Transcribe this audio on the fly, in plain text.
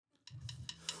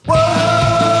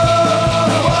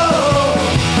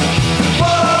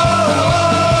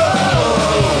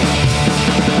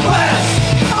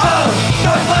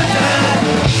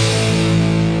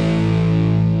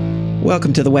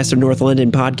Welcome to the Western North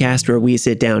London podcast, where we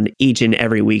sit down each and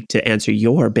every week to answer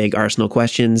your big Arsenal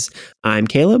questions. I'm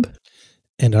Caleb.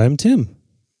 And I'm Tim.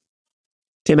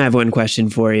 Tim, I have one question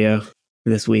for you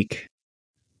this week.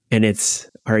 And it's,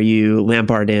 are you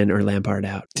Lampard in or Lampard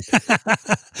out?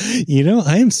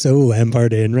 I am so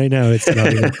Lampard in right now. It's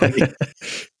not even funny.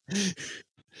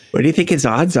 What do you think his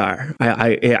odds are?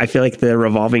 I feel like the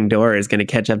revolving door is going to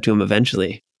catch up to him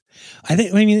eventually.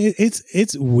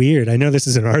 It's weird. I know this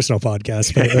is an Arsenal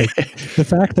podcast, but like the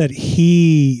fact that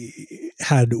he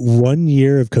had 1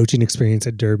 year of coaching experience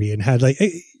at Derby and had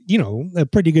a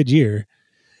pretty good year,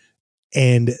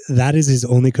 and that is his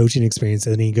only coaching experience,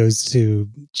 and he goes to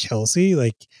Chelsea.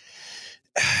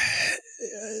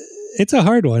 It's a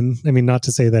hard one. I mean, not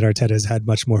to say that Arteta's had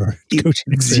much more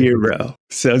coaching experience.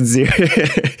 Zero.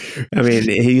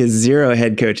 He has zero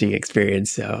head coaching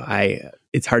experience. So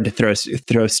it's hard to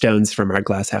throw stones from our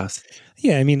glass house.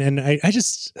 Yeah, and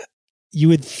you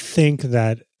would think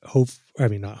that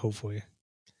not hopefully.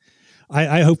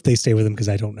 I hope they stay with him because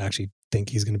I don't actually think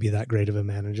he's going to be that great of a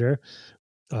manager.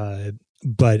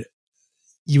 But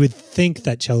you would think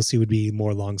that Chelsea would be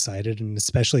more long-sighted, and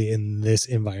especially in this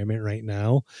environment right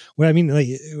now, where,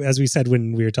 as we said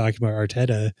when we were talking about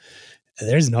Arteta,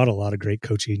 there's not a lot of great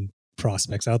coaching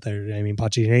prospects out there.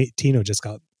 Pochettino just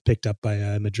got picked up by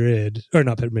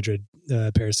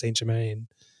Paris Saint-Germain.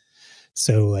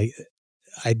 So,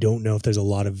 I don't know if there's a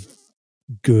lot of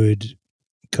good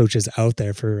coaches out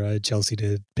there for Chelsea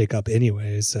to pick up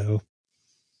anyway. So,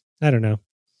 I don't know.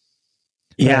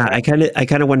 Yeah, I kind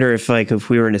of wonder if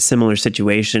we were in a similar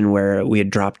situation where we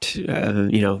had dropped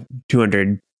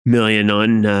 200 million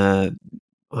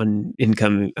on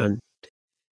income on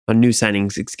new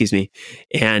signings, excuse me,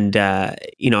 and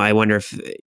I wonder if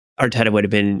Arteta would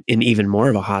have been in even more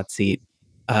of a hot seat.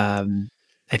 I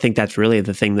think that's really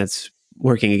the thing that's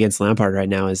working against Lampard right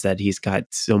now, is that he's got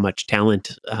so much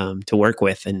talent to work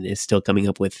with and is still coming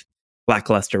up with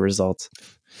lackluster results.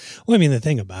 Well, the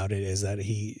thing about it is that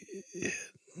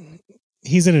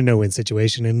he's in a no-win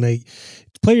situation, and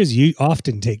players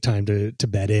often take time to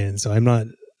bed in. So I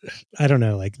don't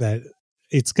know, that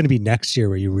it's going to be next year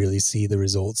where you really see the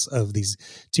results of these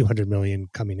 200 million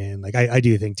coming in. I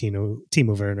do think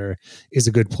Timo Werner is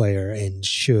a good player and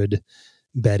should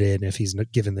bet in if he's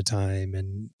not given the time.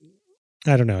 And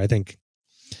I don't know. I think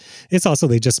it's also,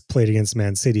 they just played against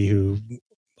Man City, who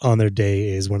on their day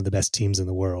is one of the best teams in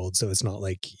the world. So it's not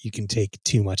like you can take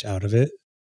too much out of it.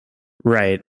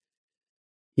 Right.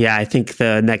 Yeah, I think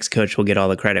the next coach will get all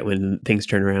the credit when things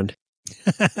turn around.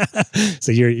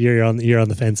 So you're on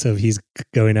the fence of he's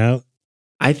going out?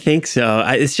 I think so.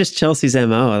 It's just Chelsea's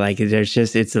MO.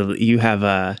 You have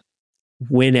a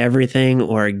win everything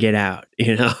or get out,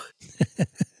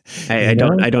 I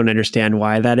don't understand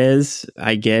why that is.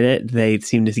 I get it. They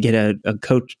seem to get a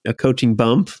coaching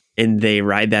bump, and they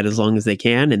ride that as long as they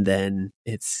can, and then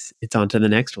it's on to the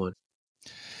next one.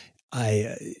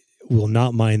 I will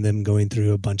not mind them going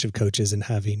through a bunch of coaches and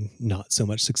having not so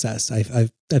much success. I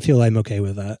feel I'm okay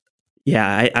with that.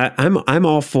 Yeah, I'm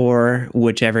all for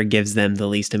whichever gives them the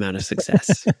least amount of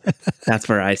success. That's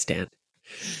where I stand.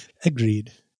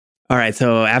 Agreed. All right,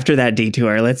 so after that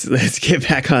detour, let's get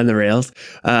back on the rails.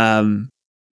 How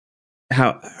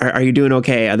are you doing?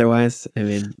 Okay. Otherwise,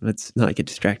 let's not get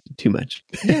distracted too much.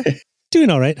 Yeah. Doing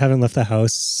all right. Haven't left the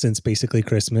house since basically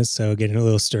Christmas, so getting a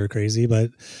little stir crazy. But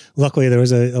luckily, there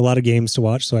was a lot of games to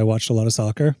watch, so I watched a lot of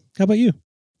soccer. How about you?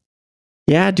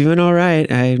 Yeah, doing all right.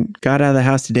 I got out of the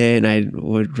house today, and I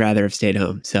would rather have stayed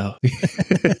home. So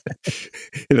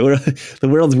the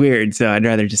world's weird, so I'd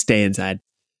rather just stay inside.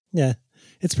 Yeah,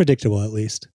 it's predictable at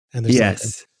least. And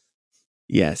there's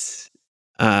yes.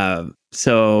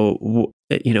 So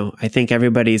I think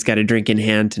everybody's got a drink in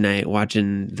hand tonight,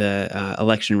 watching the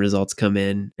election results come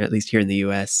in, at least here in the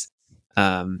U.S.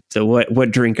 So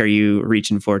what drink are you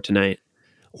reaching for tonight?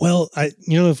 Well, I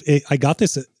got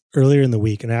this earlier in the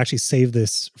week, and I actually saved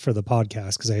this for the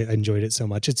podcast because I enjoyed it so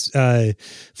much. It's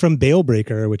from Bale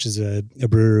Breaker, which is a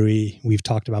brewery we've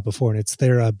talked about before, and it's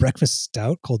their breakfast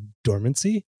stout called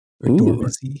Dormancy.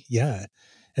 Dormancy, yeah.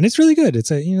 And it's really good.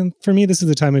 It's for me, this is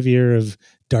the time of year of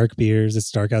dark beers. It's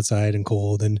dark outside and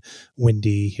cold and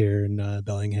windy here in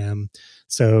Bellingham.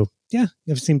 So yeah,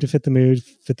 it seemed to fit the mood,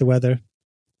 fit the weather.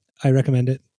 I recommend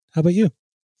it. How about you?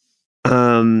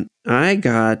 I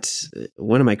got,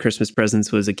 one of my Christmas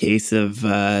presents was a case of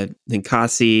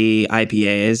Ninkasi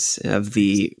IPAs of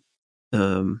the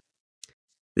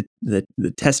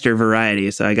tester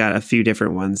variety. So I got a few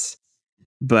different ones,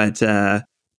 but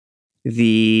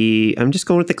I'm just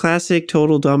going with the classic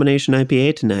Total Domination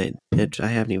IPA tonight, which I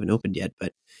haven't even opened yet,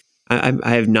 but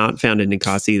I have not found a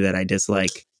Ninkasi that I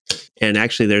dislike. And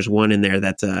actually, there's one in there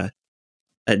that's a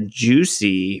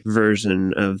juicy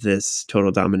version of this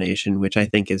Total Domination, which I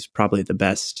think is probably the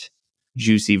best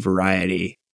juicy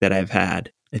variety that I've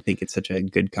had. I think it's such a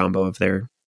good combo of their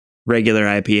regular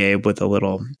IPA with a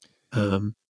little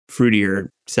fruitier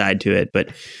side to it.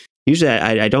 But usually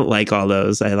I don't like all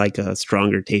those. I like a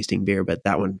stronger tasting beer, but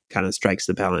that one kind of strikes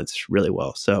the balance really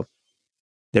well. So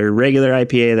their regular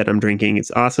IPA that I'm drinking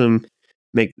is awesome.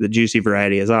 The juicy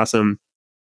variety is awesome.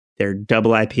 Their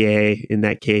double IPA in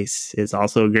that case is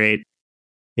also great.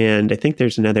 And I think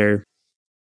there's another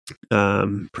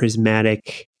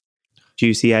prismatic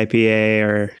juicy IPA,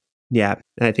 or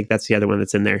I think that's the other one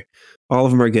that's in there. All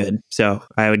of them are good. So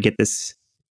I would get this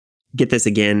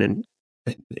again, and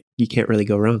you can't really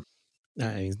go wrong.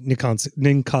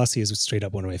 Ninkasi is straight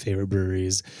up one of my favorite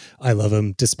breweries. I love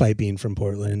them despite being from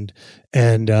Portland.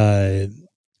 And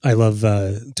I love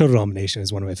Total Domination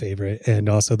is one of my favorite, and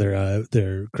also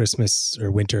their Christmas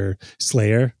or Winter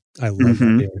Slayer. I love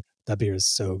that beer. That beer is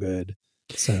so good.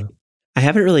 So I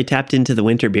haven't really tapped into the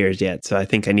winter beers yet, so I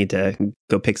think I need to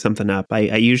go pick something up.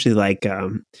 I usually like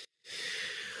the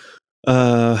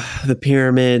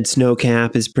Pyramid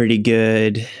Snowcap is pretty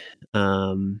good.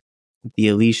 The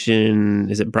Elysian,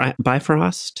 is it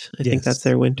Bifrost? I think that's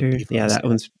their winter. Bifrost, yeah, that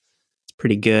one's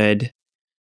pretty good.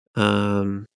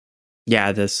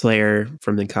 Yeah, the Slayer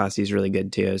from Ninkasi is really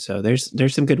good too. So there's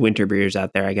some good winter beers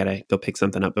out there. I gotta go pick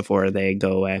something up before they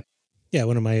go away. Yeah,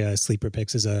 one of my sleeper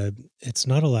picks is it's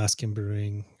not Alaskan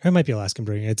Brewing. Or it might be Alaskan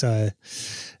Brewing. It's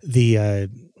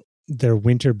their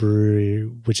winter brewery,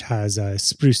 which has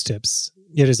Spruce Tips.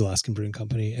 It is Alaskan Brewing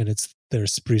Company, and it's their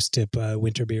Spruce Tip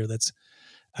winter beer that's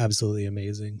absolutely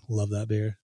amazing. Love that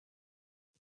beer.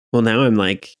 Well, now I'm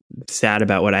like sad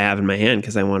about what I have in my hand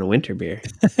because I want a winter beer,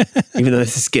 even though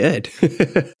this is good.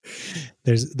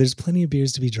 There's plenty of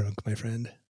beers to be drunk, my friend.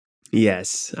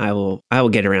 Yes, I will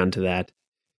get around to that.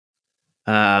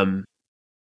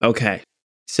 Okay.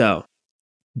 So,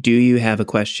 do you have a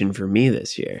question for me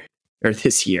this year? Or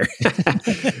this year?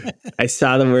 I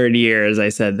saw the word year as I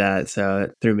said that, so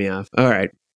it threw me off. All right.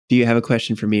 Do you have a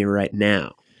question for me right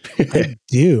now? I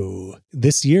do.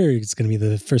 This year it's going to be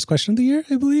the first question of the year,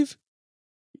 I believe.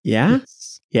 Yeah?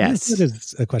 Yes. It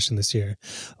is a question this year.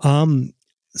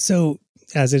 So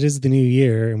as it is the new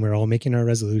year and we're all making our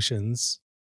resolutions,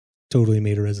 totally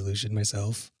made a resolution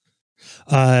myself.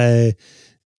 I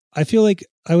feel like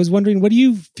I was wondering, what do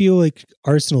you feel like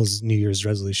Arsenal's New Year's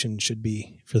resolution should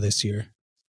be for this year?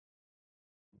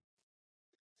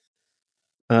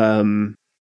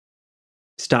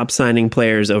 Stop signing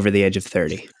players over the age of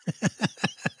 30.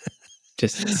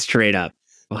 Just straight up.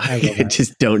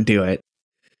 Just don't do it.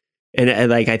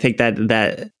 And I think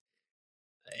that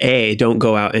don't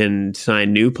go out and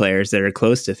sign new players that are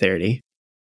close to 30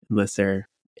 unless they're,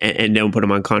 and don't put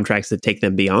them on contracts that take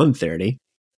them beyond 30.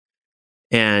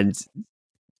 And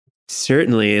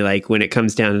certainly, like when it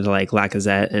comes down to like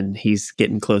Lacazette, and he's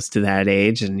getting close to that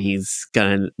age, and he's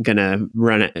gonna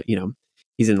run it.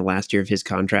 He's in the last year of his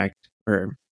contract,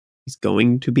 or he's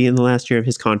going to be in the last year of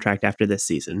his contract after this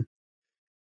season.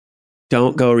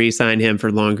 Don't go re-sign him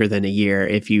for longer than a year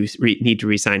if you need to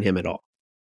re-sign him at all.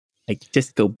 Like,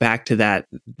 just go back to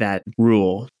that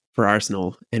rule for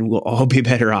Arsenal, and we'll all be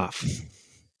better off.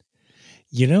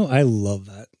 I love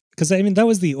that. Because, I mean, that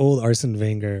was the old Arsene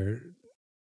Wenger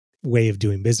way of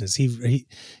doing business. He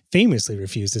famously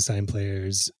refused to sign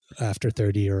players after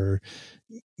 30 or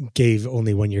gave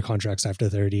only 1-year contracts after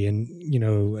 30.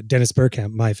 And, Dennis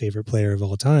Bergkamp, my favorite player of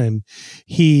all time,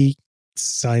 he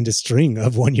signed a string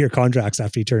of 1-year contracts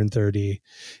after he turned 30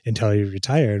 until he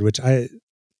retired, which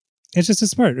it's just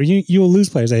as smart. You will lose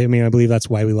players. I mean, I believe that's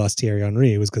why we lost Thierry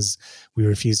Henry. It was because we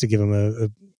refused to give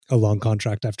him a long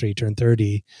contract after he turned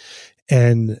 30.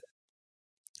 And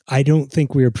I don't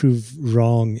think we were proved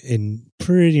wrong in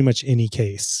pretty much any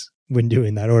case when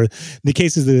doing that. Or the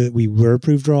cases that we were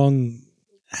proved wrong,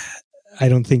 I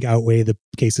don't think outweigh the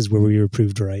cases where we were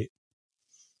proved right.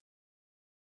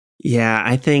 Yeah,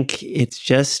 I think it's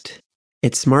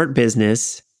smart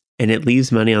business, and it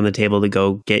leaves money on the table to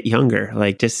go get younger.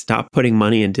 Like, just stop putting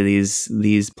money into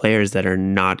these players that are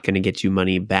not going to get you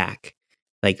money back.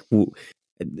 Like,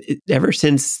 ever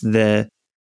since the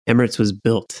Emirates was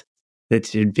built, that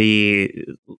should be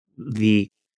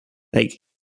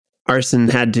Arsene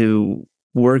had to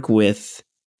work with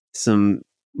some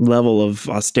level of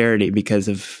austerity because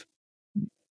of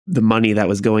the money that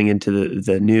was going into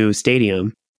the new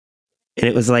stadium. And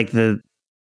it was like the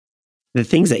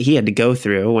things that he had to go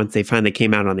through once they finally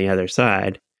came out on the other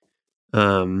side.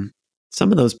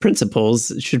 some of those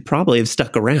principles should probably have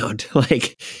stuck around.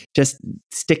 Like, just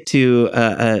stick to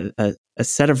a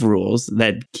set of rules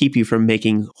that keep you from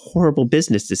making horrible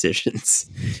business decisions.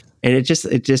 And it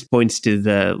just points to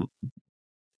the,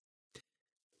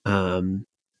 I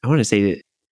want to say,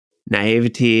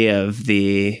 naivety of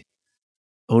the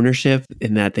ownership,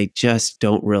 in that they just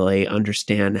don't really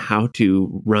understand how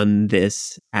to run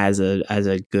this as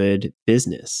a good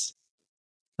business.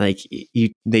 Like,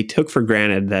 they took for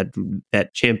granted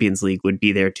that Champions League would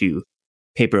be there to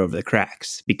paper over the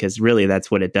cracks, because really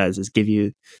that's what it does, is give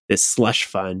you this slush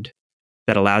fund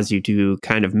that allows you to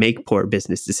kind of make poor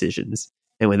business decisions.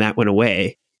 And when that went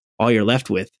away, all you're left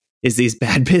with is these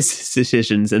bad business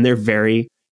decisions, and they're very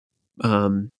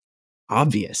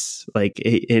obvious. Like,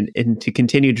 and to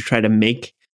continue to try to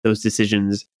make those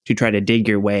decisions, to try to dig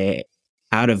your way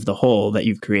out of the hole that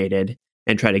you've created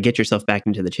and try to get yourself back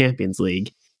into the Champions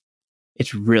League,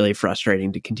 it's really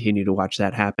frustrating to continue to watch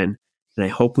that happen. And I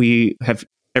hope we have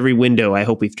every window. I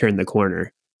hope we've turned the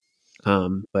corner.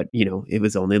 But it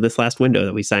was only this last window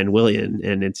that we signed Willian,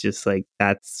 and it's just like,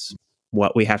 that's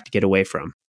what we have to get away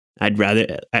from.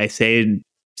 I say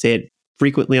it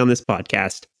frequently on this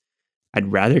podcast, I'd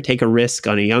rather take a risk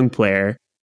on a young player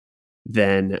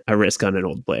than a risk on an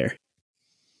old player.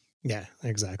 Yeah,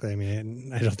 exactly. I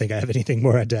mean, I don't think I have anything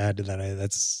more to add to that.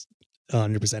 That's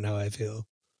 100% how I feel.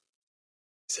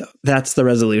 So that's the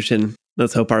resolution.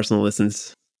 Let's hope Arsenal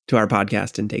listens to our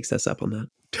podcast and takes us up on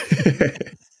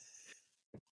that.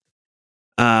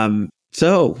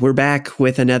 So we're back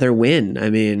with another win. I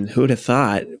mean, who'd have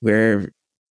thought? We've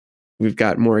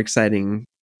got more exciting,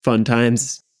 fun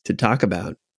times to talk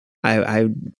about. I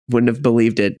wouldn't have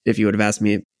believed it if you would have asked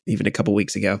me even a couple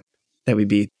weeks ago that we'd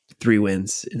be 3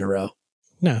 wins in a row.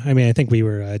 No, I mean, I think we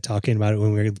were talking about it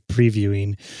when we were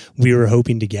previewing. We were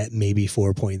hoping to get maybe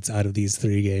 4 points out of these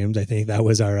 3 games. I think that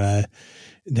was our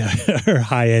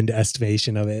high end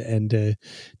estimation of it, and to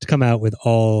come out with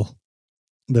all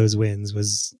those wins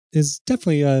is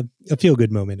definitely a feel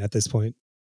good moment at this point.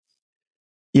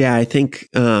 Yeah, I think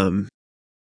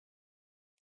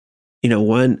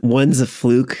one's a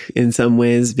fluke in some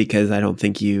ways, because I don't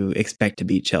think you expect to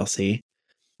beat Chelsea.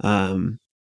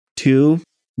 2,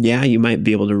 yeah, you might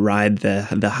be able to ride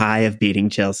the high of beating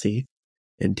Chelsea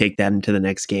and take that into the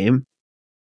next game.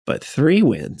 But 3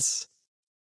 wins,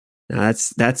 now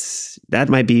that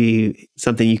might be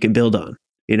something you can build on.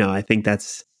 I think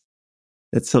that's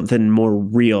something more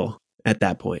real at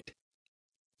that point.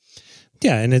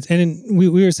 Yeah, and we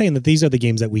were saying that these are the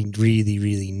games that we really,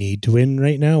 really need to win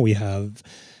right now. We had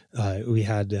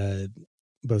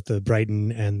both the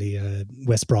Brighton and the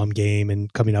West Brom game,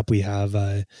 and coming up we have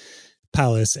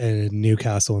Palace and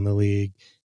Newcastle in the league.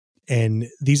 And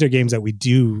these are games that we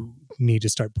do need to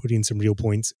start putting some real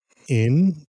points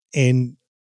in. And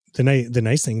the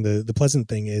nice thing, the pleasant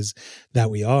thing is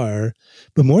that we are.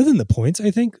 But more than the points,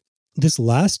 I think this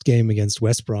last game against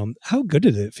West Brom, how good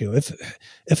did it feel? It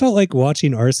felt like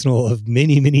watching Arsenal of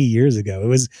many, many years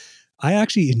ago. I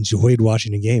actually enjoyed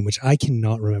watching a game, which I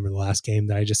cannot remember the last game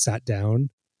that I just sat down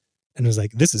and was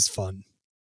like, this is fun.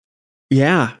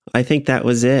 Yeah, I think that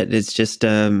was it. It's just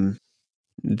the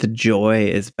joy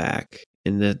is back,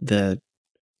 and the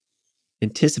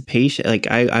anticipation. Like,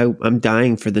 I'm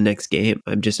dying for the next game.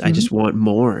 I just want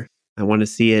more. I want to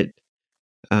see it.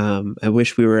 I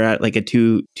wish we were at like a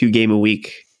two game a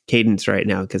week cadence right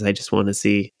now, because I just want to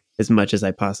see as much as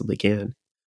I possibly can.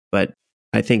 But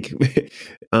I think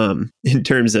in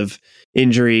terms of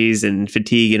injuries and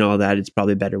fatigue and all that, it's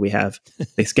probably better we have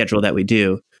the schedule that we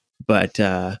do. But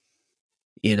I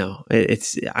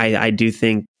do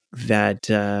think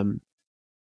that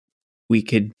we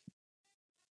could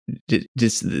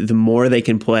just, the more they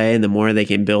can play and the more they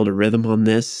can build a rhythm on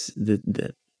this,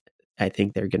 I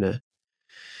think they're gonna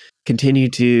continue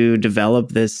to develop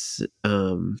this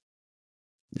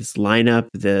this lineup,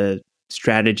 the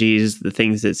strategies, the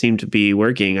things that seem to be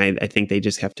working. I think they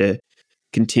just have to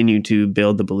continue to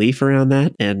build the belief around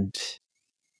that, and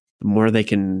the more they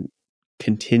can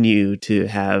continue to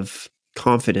have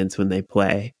confidence when they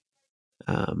play,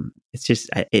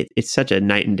 it's such a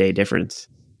night and day difference.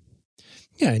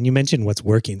 Yeah, and you mentioned what's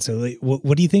working. So, like,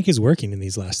 what do you think is working in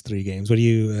these last 3 games? What do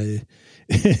you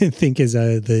think is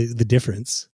the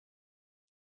difference?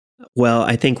 Well,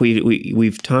 I think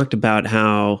we've talked about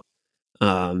how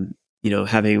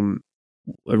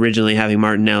originally having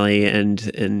Martinelli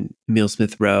and Emile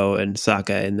Smith Rowe and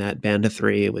Saka in that band of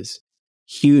 3, it was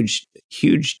huge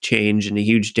change and a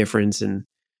huge difference. And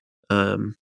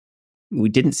we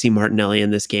didn't see Martinelli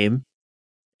in this game,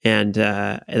 and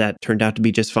that turned out to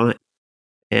be just fine.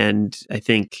 And I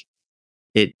think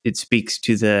it speaks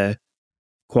to the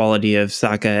quality of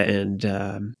Saka and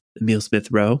Emile Smith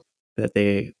Rowe, that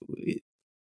they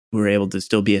were able to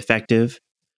still be effective.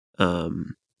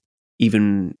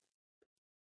 Even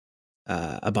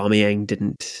Aubameyang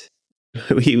didn't.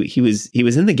 He was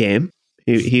in the game.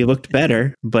 He looked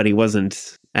better, but he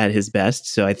wasn't at his best.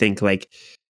 So I think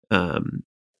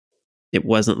it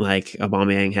wasn't like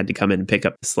Aubameyang had to come in and pick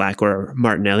up the slack where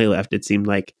Martinelli left. It seemed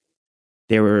like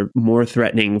they were more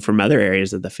threatening from other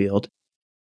areas of the field.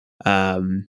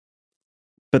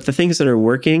 But the things that are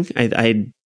working,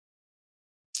 I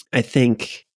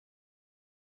think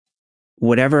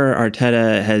whatever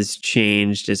Arteta has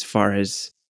changed as far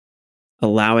as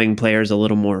allowing players a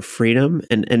little more freedom,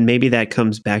 and maybe that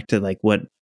comes back to like what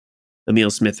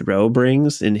Emile Smith Rowe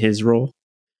brings in his role.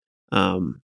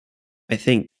 I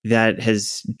think that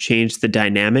has changed the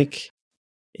dynamic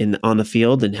on the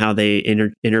field and how they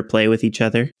interplay with each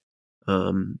other.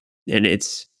 And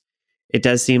it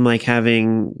does seem like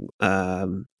having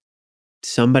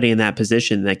somebody in that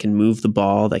position that can move the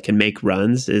ball, that can make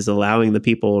runs, is allowing the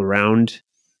people around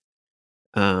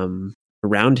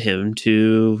him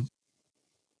to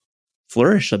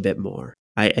flourish a bit more.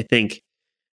 I think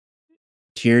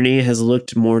Tierney has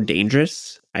looked more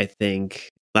dangerous. I think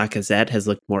Lacazette has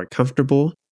looked more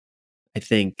comfortable. I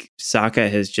think Saka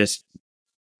has just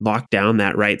locked down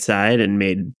that right side and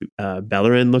made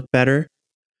Bellerin look better.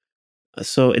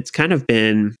 So it's kind of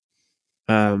been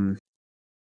a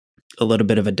little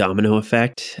bit of a domino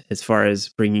effect as far as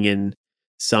bringing in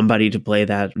somebody to play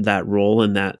that role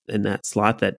in that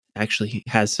slot that actually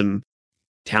has some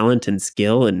talent and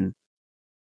skill and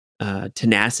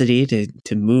tenacity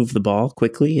to move the ball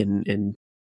quickly, and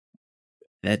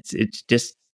it's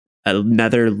just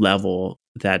another level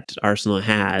that Arsenal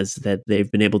has that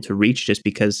they've been able to reach just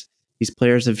because these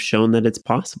players have shown that it's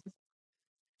possible.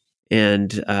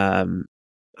 And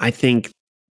I think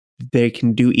they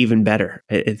can do even better.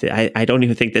 I don't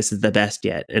even think this is the best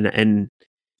yet, and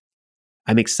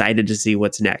I'm excited to see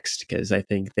what's next because I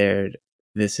think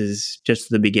this is just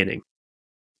the beginning.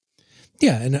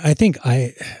 Yeah, and I think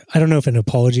I don't know if an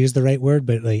apology is the right word,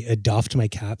 but like doffed my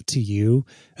cap to you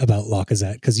about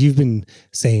Lacazette, because you've been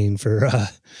saying for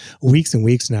weeks and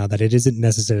weeks now that it isn't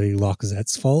necessarily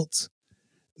Lacazette's fault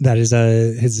that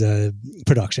his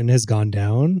production has gone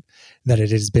down, that it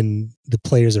has been the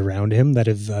players around him that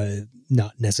have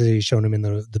not necessarily shown him in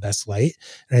the best light.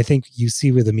 And I think you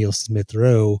see with Emile Smith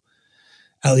Rowe,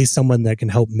 at least someone that can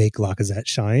help make Lacazette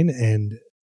shine. And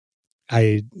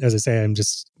as I say,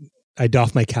 I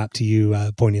doff my cap to you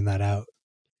pointing that out.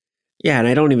 Yeah, and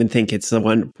I don't even think it's the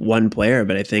one player,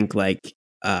 but I think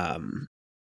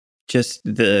just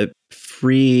the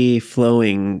free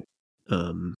flowing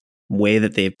way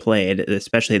that they've played,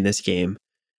 especially in this game,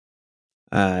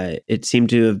 it seemed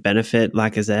to have benefited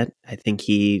Lacazette. I think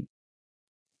he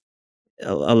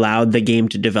allowed the game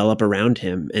to develop around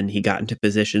him, and he got into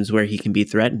positions where he can be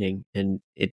threatening, and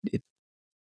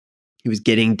he was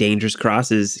getting dangerous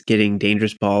crosses, getting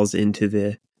dangerous balls into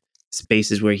the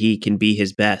spaces where he can be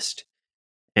his best.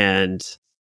 And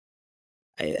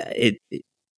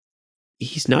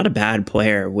he's not a bad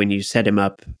player when you set him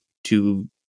up to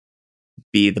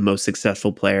be the most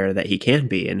successful player that he can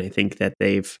be. And I think that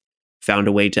they've found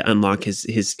a way to unlock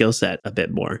his skill set a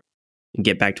bit more and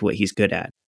get back to what he's good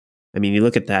at. I mean, you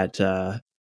look at that,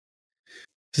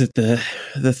 is it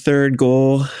the third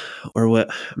goal or what?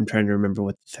 I'm trying to remember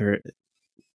what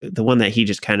the one that he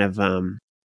just kind of,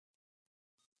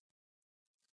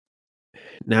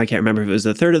 now I can't remember if it was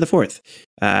the third or the fourth,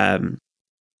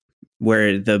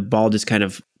 where the ball just kind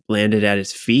of landed at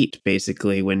his feet,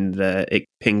 basically, when it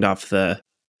pinged off the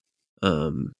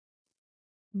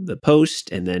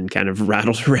post and then kind of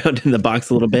rattled around in the box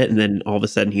a little bit, and then all of a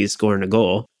sudden he's scoring a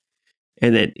goal.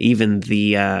 And then even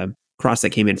the cross that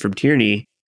came in from Tierney,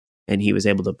 and he was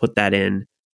able to put that in.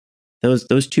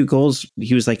 Those two goals,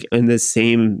 he was like in the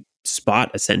same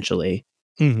spot essentially,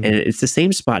 and it's the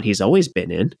same spot he's always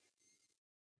been in,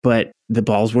 but the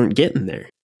balls weren't getting there.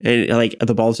 And like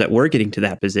the balls that were getting to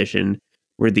that position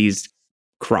were these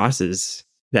crosses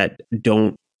that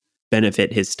don't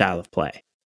benefit his style of play.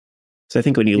 So I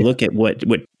think when you look at what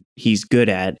he's good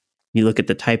at, you look at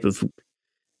the type of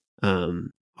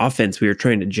offense we were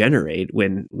trying to generate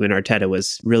when Arteta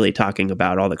was really talking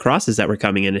about all the crosses that were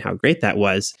coming in and how great that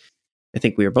was. I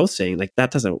think we were both saying like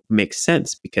that doesn't make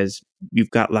sense because you've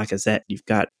got Lacazette, you've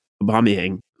got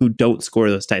Aubameyang who don't score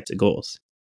those types of goals.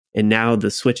 And now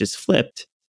the switch is flipped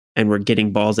and we're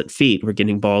getting balls at feet. We're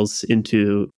getting balls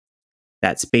into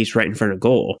that space right in front of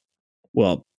goal.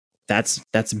 Well, that's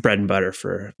bread and butter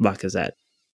for Lacazette.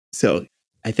 So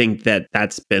I think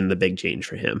that's been the big change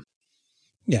for him.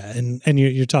 Yeah, and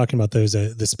you're talking about those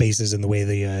the spaces and the way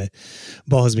the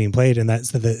ball is being played, and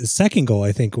that's the second goal.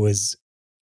 I think was,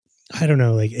 I don't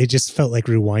know, like it just felt like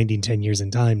rewinding 10 years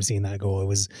in time seeing that goal.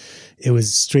 It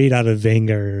was straight out of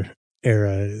Wenger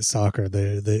era soccer,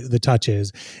 the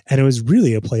touches, and it was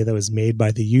really a play that was made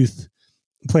by the youth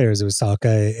players. It was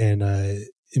Saka and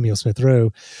Emile Smith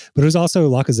Rowe, but it was also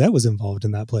Lacazette was involved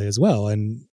in that play as well,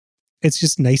 and it's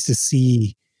just nice to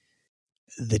see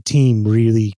the team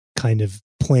really kind of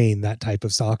playing that type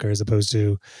of soccer as opposed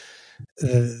to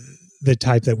the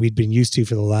type that we'd been used to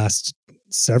for the last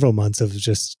several months of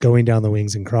just going down the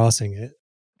wings and crossing it.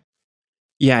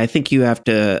 Yeah, I think you have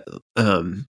to.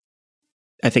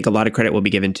 I think a lot of credit will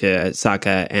be given to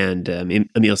Saka and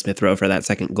Emile Smith Rowe for that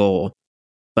second goal.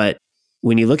 But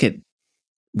when you look at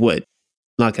what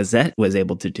Lacazette was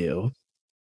able to do,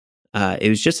 it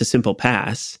was just a simple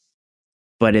pass,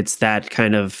 but it's that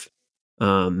kind of.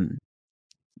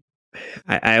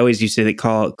 I always used to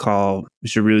call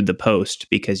Giroud the post,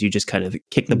 because you just kind of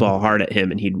kick the ball hard at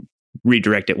him and he'd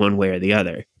redirect it one way or the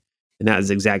other. And that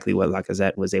is exactly what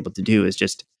Lacazette was able to do, is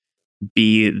just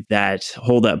be that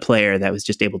hold-up player that was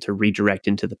just able to redirect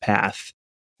into the path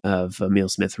of Emile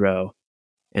Smith Rowe.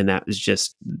 And that was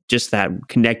just that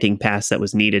connecting pass that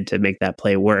was needed to make that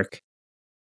play work.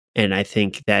 And I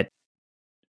think that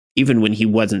even when he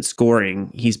wasn't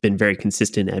scoring, he's been very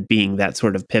consistent at being that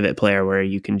sort of pivot player where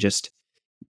you can just,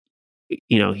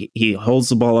 he holds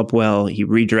the ball up well, he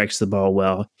redirects the ball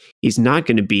well. He's not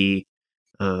going to be,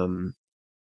 a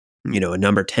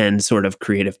number 10 sort of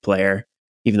creative player,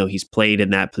 even though he's played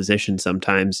in that position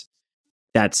sometimes.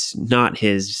 That's not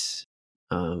his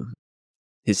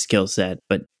skill set,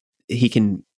 but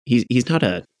he's not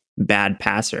a bad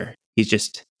passer. He's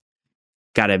just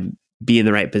got to be in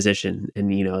the right position. And,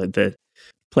 the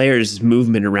player's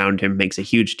movement around him makes a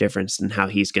huge difference in how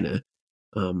he's going to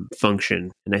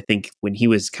function. And I think when he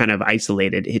was kind of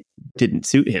isolated, it didn't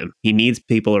suit him. He needs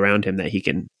people around him that he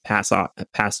can pass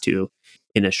to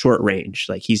in a short range.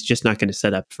 Like, he's just not going to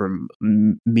set up from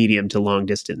medium to long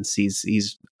distance.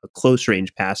 He's a close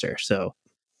range passer. So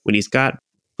when he's got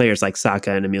players like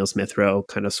Saka and Emile Smith Rowe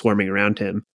kind of swarming around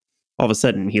him, all of a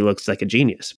sudden he looks like a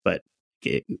genius. But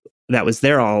that was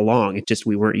there all along. It just,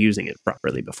 we weren't using it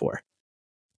properly before.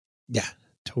 Yeah,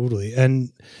 totally.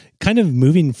 And kind of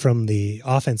moving from the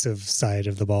offensive side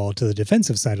of the ball to the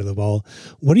defensive side of the ball,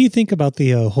 what do you think about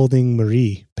the Holding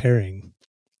Marie pairing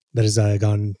that has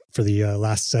gone for the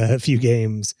last few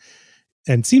games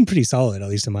and seemed pretty solid, at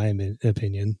least in my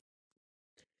opinion?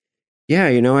 Yeah,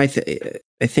 I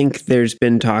think there's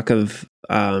been talk of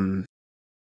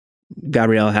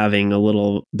Gabriel having a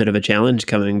little bit of a challenge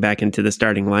coming back into the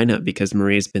starting lineup because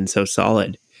Marie's been so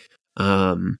solid.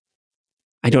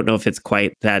 I don't know if it's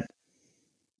quite that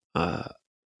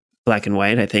black and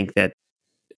white. I think that,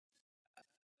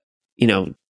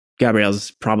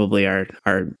 Gabriel's probably our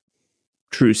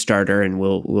true starter and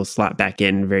will slot back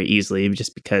in very easily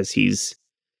just because he's,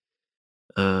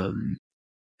 I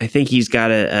think he's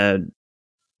got a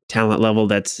talent level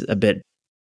that's a bit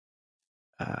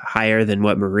higher than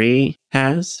what Marie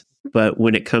has. But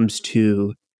when it comes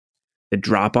to the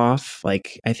drop off,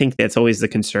 like, I think that's always the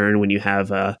concern when you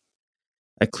have a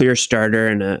clear starter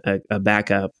and a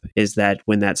backup, is that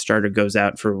when that starter goes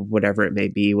out for whatever it may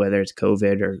be, whether it's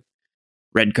COVID or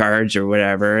red cards or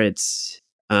whatever, it's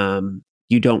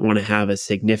you don't want to have a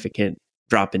significant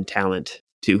drop in talent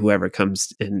to whoever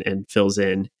comes and fills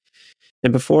in.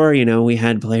 And before, we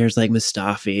had players like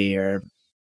Mustafi or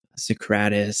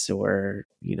Socrates or,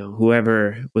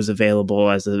 whoever was available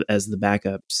as the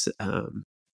backups,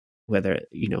 whether,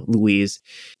 Luis,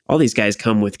 all these guys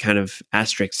come with kind of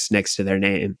asterisks next to their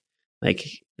name. Like,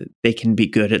 they can be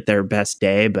good at their best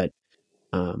day, but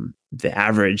the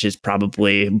average is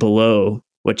probably below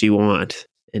what you want.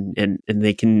 And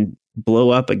they can blow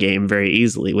up a game very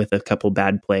easily with a couple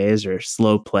bad plays or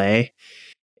slow play.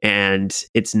 And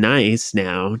it's nice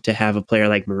now to have a player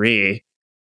like Marie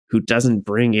who doesn't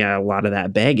bring a lot of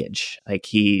that baggage. Like,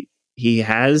 he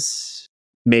has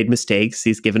made mistakes.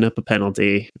 He's given up a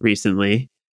penalty recently.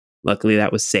 Luckily,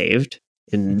 that was saved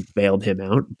and bailed him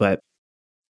out. But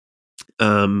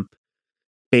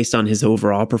based on his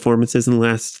overall performances in the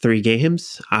last 3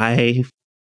 games, I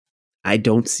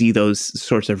don't see those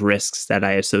sorts of risks that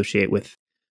I associate with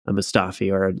a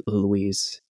Mustafi or a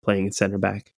Luis playing at center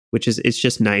back, which is, it's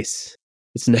just nice.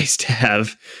 It's nice to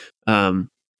have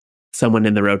someone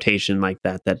in the rotation like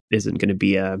that isn't going to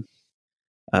be a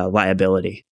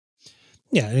liability.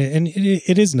 Yeah, and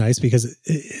it is nice because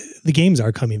the games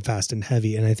are coming fast and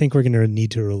heavy, and I think we're going to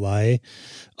need to rely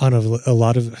on a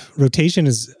lot of rotation.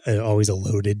 Is always a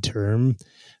loaded term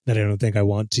that I don't think I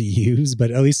want to use,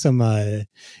 but at least some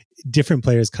different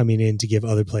players coming in to give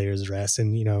other players rest.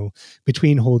 And, you know,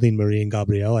 between Holding, Murray, and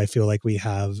Gabriel, I feel like we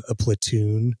have a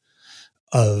platoon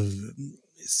of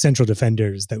central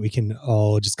defenders that we can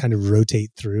all just kind of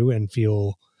rotate through and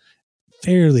feel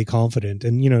fairly confident.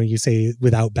 And, you know, you say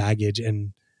without baggage,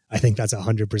 and I think that's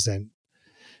 100%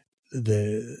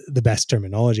 the best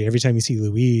terminology. Every time you see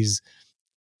Luis,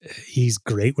 he's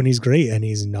great when he's great and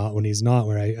he's not when he's not,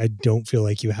 where I don't feel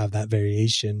like you have that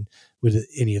variation with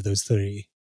any of those three.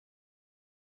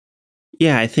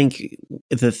 Yeah, I think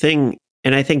the thing,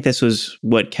 and I think this was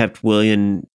what kept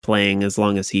Willian playing as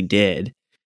long as he did,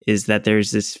 is that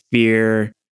there's this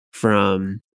fear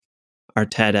from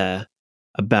Arteta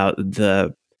about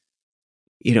the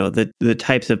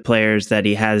types of players that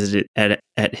he has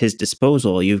at his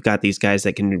disposal. You've got these guys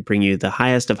that can bring you the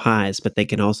highest of highs, but they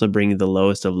can also bring you the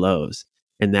lowest of lows.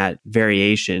 And that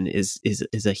variation is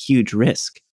a huge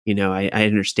risk. You know, I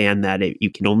understand that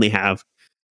you can only have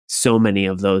so many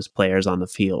of those players on the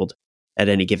field at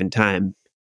any given time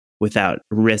without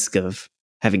risk of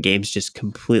having games just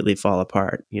completely fall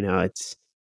apart. You know, it's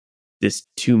this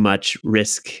too much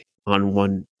risk on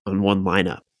one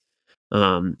lineup.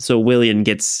 So Willian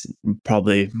gets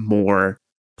probably more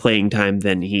playing time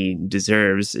than he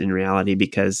deserves in reality,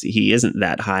 because he isn't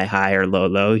that high or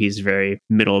low. He's very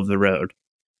middle of the road.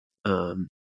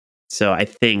 So I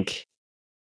think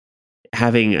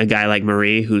having a guy like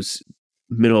Murray, who's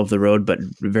middle of the road but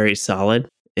very solid,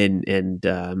 and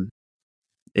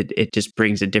it just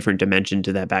brings a different dimension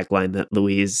to that back line that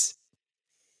Luis,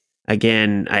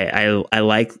 again, I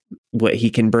like what he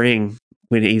can bring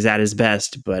when he's at his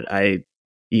best, but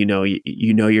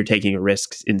you're taking a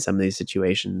risk in some of these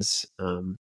situations,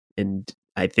 and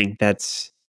I think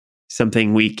that's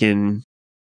something we can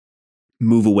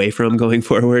move away from going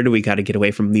forward. We got to get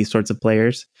away from these sorts of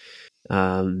players.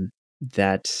 The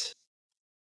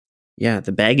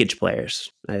baggage players.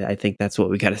 I think that's what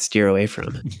we got to steer away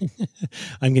from.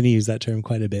 I'm going to use that term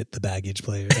quite a bit, the baggage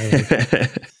players.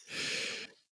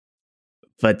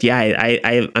 But yeah,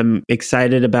 I'm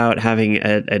excited about having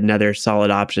another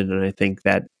solid option, and I think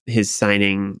that his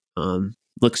signing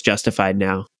looks justified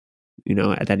now. You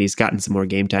know, that he's gotten some more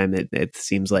game time. It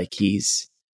seems like he's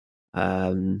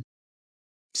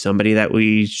somebody that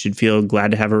we should feel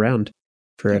glad to have around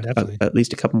for at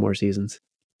least a couple more seasons.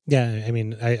 Yeah, I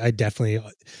mean, I definitely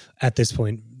at this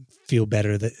point feel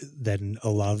better than a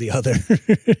lot of the other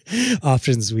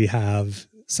options we have,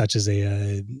 such as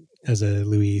a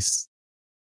Luis.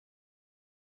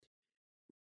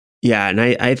 Yeah, and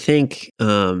I think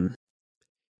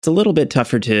it's a little bit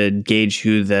tougher to gauge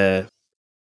who the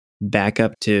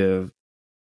backup to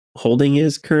Holding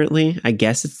is currently. I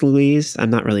guess it's Luis. I'm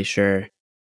not really sure.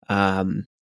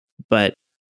 But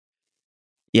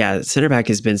yeah, center back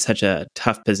has been such a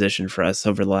tough position for us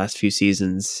over the last few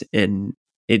seasons. And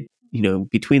it,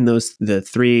 between the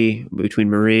three, between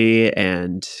Murray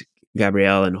and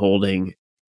Gabriel and Holding,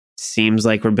 seems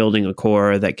like we're building a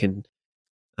core that can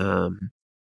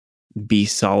be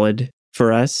solid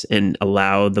for us and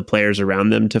allow the players around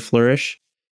them to flourish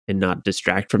and not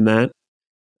distract from that.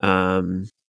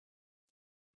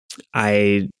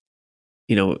 I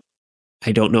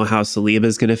don't know how Saliba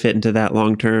is going to fit into that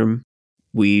long term.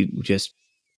 We'll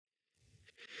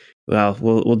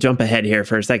jump ahead here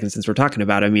for a second since we're talking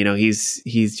about him.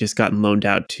 He's just gotten loaned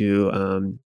out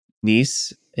to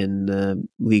Nice in the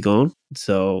Ligue 1,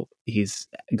 so he's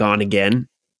gone again,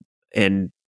 and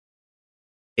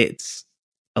it's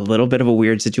a little bit of a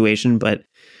weird situation. But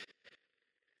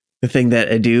the thing that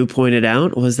Adu pointed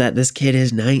out was that this kid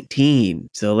is 19,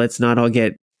 so let's not all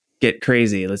get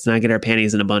crazy. Let's not get our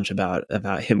panties in a bunch about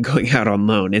him going out on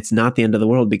loan. It's not the end of the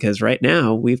world, because right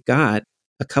now we've got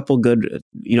a couple good,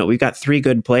 we've got three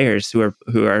good players who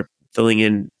are filling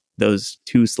in those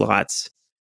two slots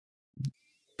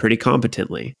pretty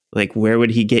competently. Like, where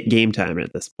would he get game time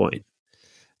at this point?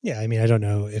 Yeah, I mean, I don't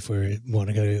know if we want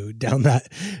to go down that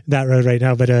road right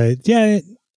now, but yeah,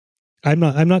 I'm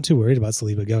not too worried about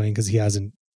Saliba going, because he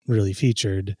hasn't really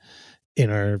featured in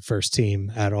our first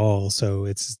team at all. So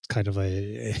it's kind of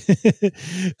a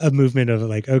movement of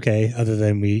like, okay, other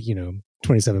than we,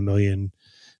 27 million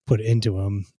put into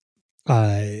him.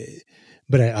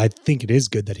 But I think it is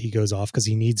good that he goes off, because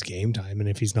he needs game time. And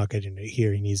if he's not getting it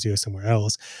here, he needs to go somewhere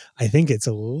else. I think it's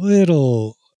a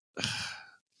little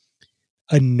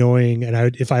annoying.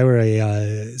 And if I were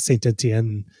a Saint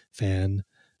Etienne fan,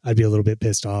 I'd be a little bit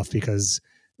pissed off, because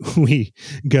we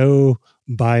go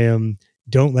buy him,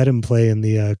 don't let him play in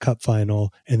the cup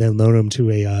final and then loan him to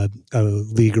a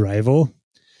league rival.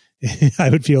 I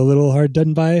would feel a little hard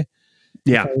done by.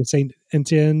 Yeah. Saint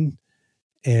Etienne,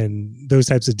 and those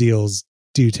types of deals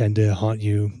do tend to haunt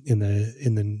you in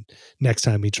the next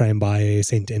time we try and buy a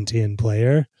Saint Etienne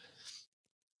player.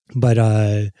 But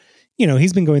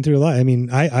he's been going through a lot. I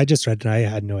mean, I just read, and I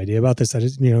had no idea about this,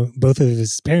 that both of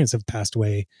his parents have passed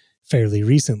away fairly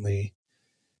recently,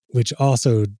 which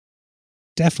also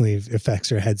definitely affects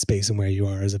your headspace and where you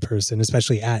are as a person,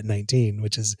 especially at 19,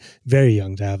 which is very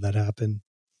young to have that happen.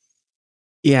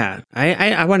 Yeah,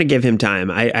 I want to give him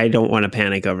time. I don't want to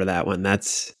panic over that one.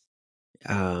 That's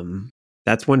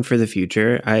one for the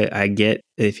future. I get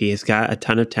if he's got a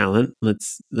ton of talent,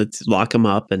 let's lock him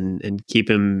up and keep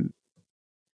him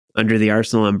under the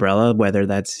Arsenal umbrella, whether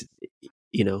that's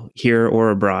here or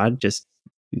abroad. Just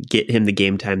get him the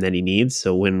game time that he needs.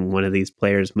 So when one of these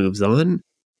players moves on,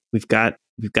 we've got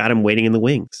him waiting in the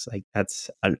wings. Like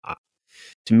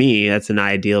to me, that's an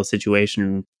ideal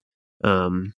situation.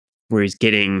 Where he's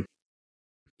getting,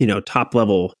 top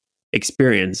level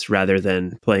experience rather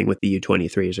than playing with the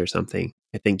U23s or something.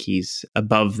 I think he's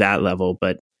above that level,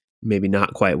 but maybe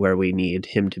not quite where we need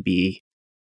him to be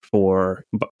for,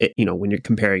 when you're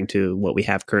comparing to what we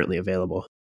have currently available.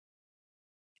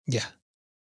 Yeah.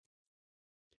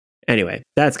 Anyway,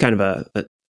 that's kind of a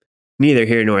neither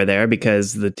here nor there,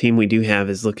 because the team we do have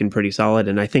is looking pretty solid.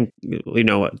 And I think,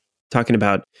 talking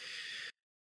about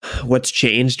what's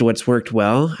changed, what's worked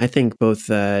well, I think both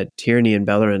Tierney and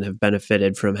Bellerin have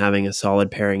benefited from having a solid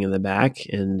pairing in the back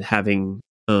and having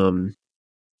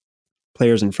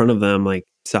players in front of them like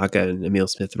Saka and Emile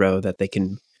Smith-Rowe that they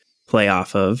can play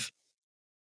off of.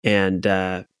 And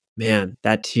man,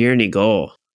 that Tierney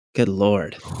goal, good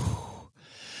Lord.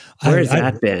 Where's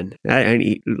that been?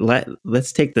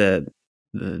 Let's take the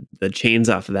chains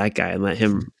off of that guy and let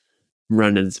him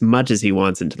run as much as he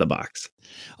wants into the box.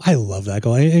 I love that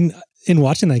goal. And in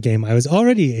watching that game, I was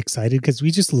already excited because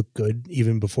we just looked good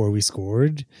even before we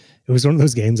scored. It was one of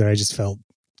those games that I just felt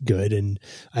good. And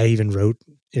I even wrote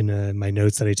in my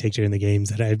notes that I take during the games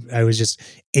that I was just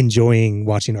enjoying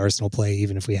watching Arsenal play,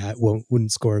 even if we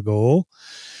wouldn't score a goal.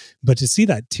 But to see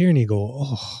that Tierney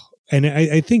goal, and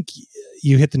I think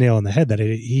you hit the nail on the head that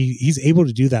he's able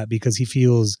to do that because he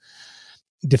feels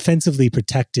defensively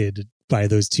protected by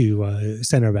those two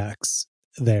center backs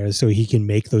there, so he can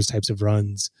make those types of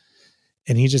runs.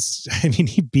 And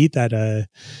he beat that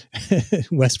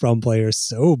West Brom player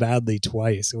so badly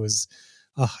twice. It was,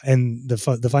 and the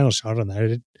final shot on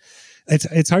that,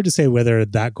 it's hard to say whether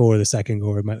that goal or the second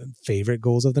goal are my favorite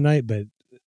goals of the night, but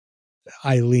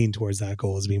I lean towards that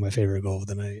goal as being my favorite goal of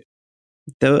the night.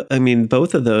 Though, I mean,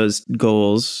 both of those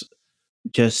goals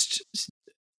just,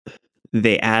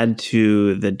 they add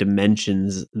to the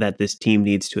dimensions that this team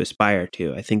needs to aspire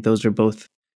to. I think those are both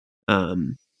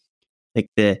like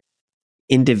the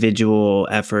individual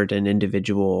effort and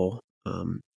individual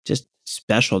just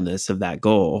specialness of that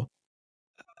goal.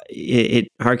 It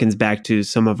harkens back to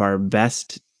some of our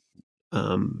best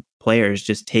players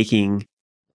just taking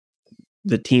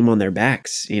the team on their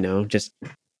backs, just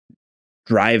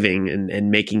driving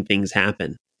and making things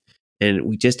happen. And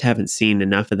we just haven't seen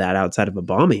enough of that outside of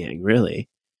Aubameyang, really.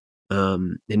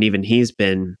 And even he's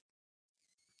been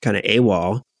kind of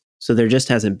AWOL. So there just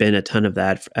hasn't been a ton of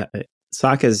that.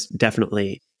 Saka's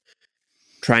definitely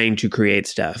trying to create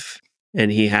stuff,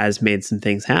 and he has made some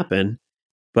things happen.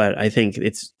 But I think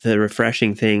it's the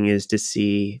refreshing thing is to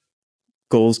see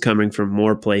goals coming from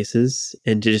more places,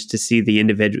 and just to see the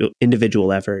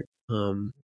individual effort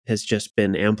has just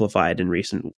been amplified in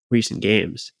recent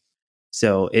games.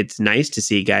 So it's nice to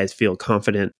see guys feel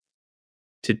confident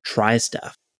to try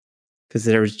stuff, because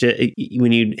there was just,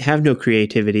 when you have no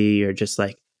creativity, you're just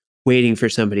like waiting for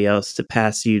somebody else to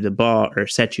pass you the ball or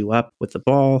set you up with the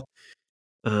ball.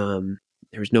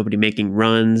 There was nobody making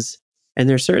runs, and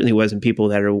there certainly wasn't people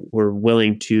that were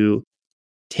willing to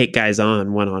take guys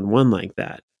on one-on-one like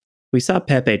that. We saw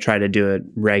Pepe try to do it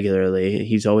regularly.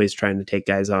 He's always trying to take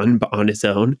guys on his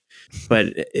own.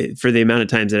 But for the amount of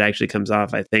times it actually comes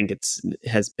off, I think it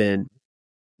has been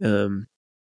a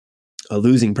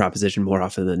losing proposition more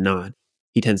often than not.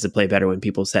 He tends to play better when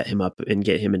people set him up and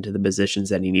get him into the positions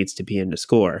that he needs to be in to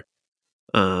score.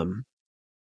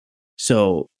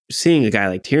 So seeing a guy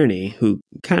like Tierney, who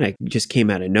kind of just came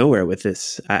out of nowhere with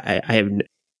this, I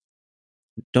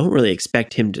don't really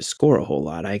expect him to score a whole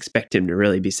lot. I expect him to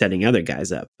really be setting other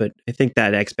guys up. But I think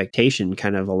that expectation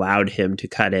kind of allowed him to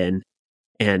cut in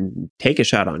and take a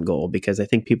shot on goal, because I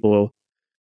think people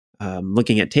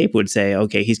looking at tape would say,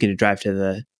 okay, he's going to drive to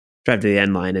the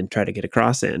end line and try to get a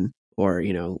cross in, or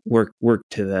work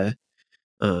to the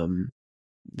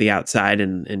the outside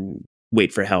and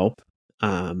wait for help.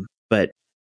 But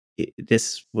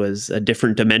this was a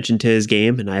different dimension to his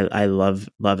game, and I love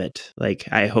it. Like,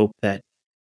 I hope that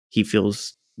he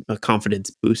feels a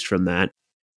confidence boost from that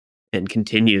and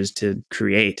continues to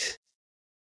create,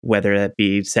 whether that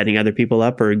be setting other people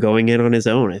up or going in on his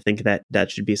own. I think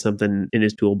that should be something in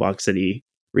his toolbox that he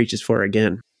reaches for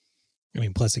again. I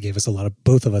mean, plus it gave us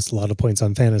both of us a lot of points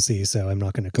on fantasy, so I'm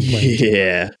not going to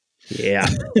complain. Yeah.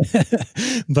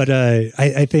 But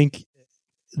I think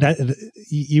that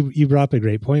you brought up a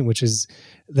great point, which is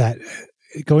that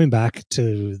going back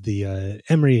to the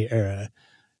Emery era,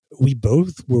 we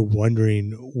both were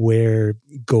wondering where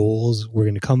goals were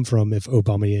going to come from if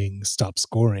Aubameyang stopped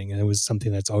scoring, and it was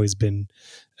something that's always been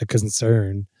a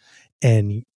concern.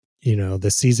 And the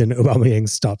season Aubameyang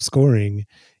stopped scoring,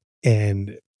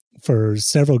 and for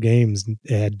several games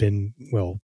it had been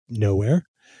nowhere.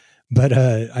 But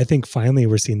I think finally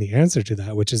we're seeing the answer to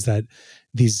that, which is that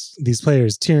these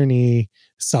players, Tierney,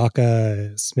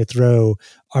 Saka, Smith Rowe,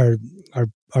 are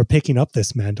picking up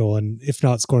this mantle, and if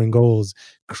not scoring goals,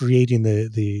 creating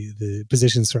the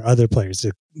positions for other players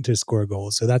to score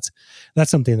goals. So that's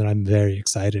something that I'm very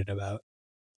excited about.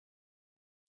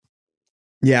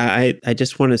 Yeah, I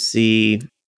just want to see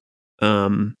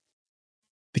the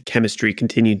chemistry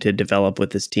continue to develop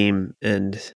with this team,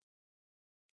 and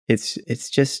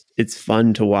it's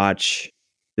fun to watch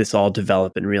this all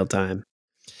develop in real time.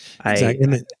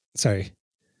 Exactly. Sorry.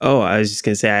 Oh, I was just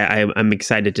going to say I'm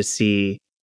excited to see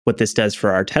what this does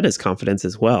for Arteta's confidence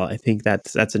as well. I think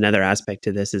that's another aspect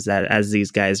to this, is that as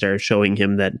these guys are showing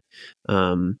him that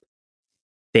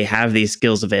they have these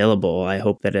skills available, I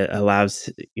hope that it allows,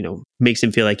 makes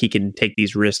him feel like he can take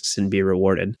these risks and be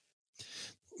rewarded.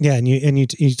 Yeah, and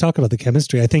you talk about the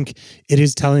chemistry. I think it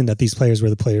is telling that these players were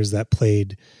the players that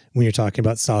played, when you're talking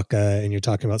about Saka and you're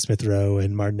talking about Smith Rowe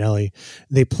and Martinelli,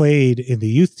 they played in the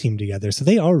youth team together. So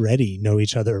they already know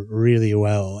each other really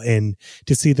well. And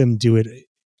to see them do it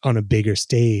on a bigger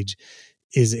stage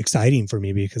is exciting for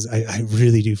me, because I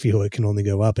really do feel it can only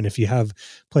go up. And if you have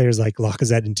players like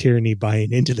Lacazette and Tierney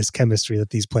buying into this chemistry that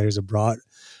these players have brought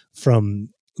from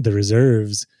the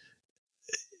reserves,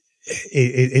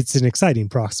 it's an exciting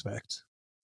prospect.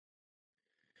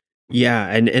 Yeah,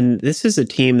 and this is a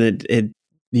team that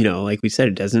like we said,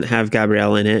 it doesn't have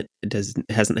Gabriel in it. It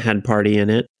hasn't had Partey in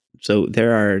it. So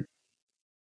there are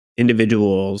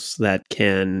individuals that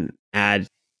can add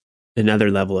another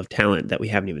level of talent that we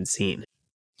haven't even seen.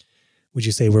 Would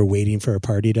you say we're waiting for a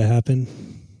party to happen?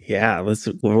 Yeah,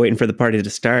 we're waiting for the party to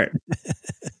start.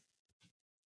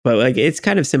 But like, it's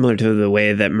kind of similar to the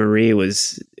way that Marie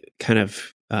was kind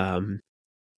of,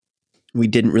 we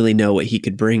didn't really know what he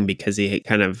could bring because he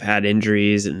kind of had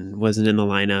injuries and wasn't in the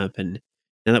lineup. And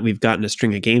now that we've gotten a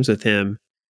string of games with him,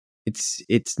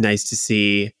 it's nice to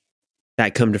see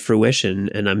that come to fruition.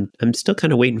 And I'm still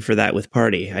kind of waiting for that with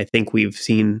Partey. I think we've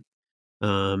seen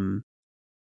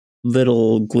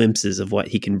little glimpses of what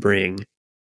he can bring,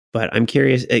 but I'm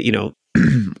curious,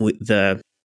 with the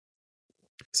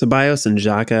Ceballos and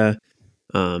Xhaka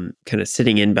kind of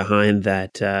sitting in behind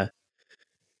that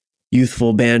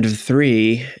youthful band of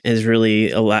three has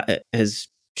really has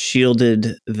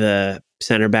shielded the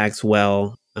center backs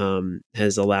well,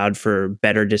 has allowed for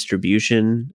better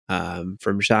distribution from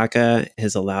Xhaka,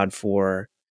 has allowed for,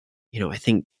 I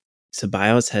think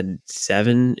Ceballos had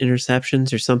 7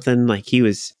 interceptions or something. Like, he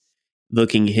was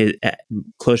looking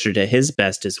closer to his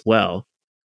best as well.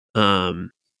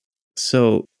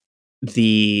 So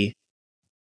the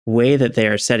way that they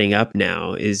are setting up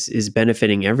now is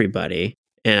benefiting everybody.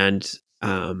 And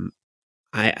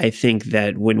I think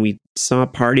that when we saw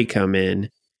Partey come in,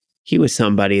 he was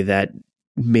somebody that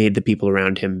made the people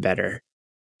around him better.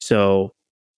 So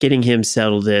getting him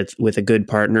settled with a good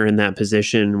partner in that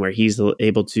position where he's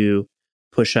able to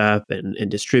push up and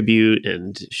distribute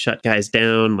and shut guys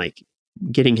down, like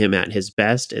getting him at his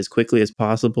best as quickly as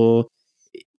possible.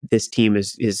 This team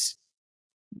is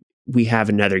we have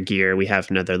another gear, we have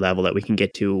another level that we can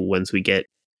get to once we get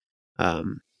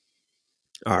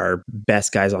our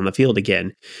best guys on the field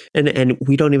again. And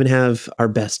we don't even have our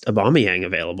best Aubameyang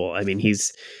available. I mean,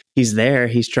 he's there,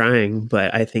 he's trying,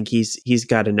 but I think he's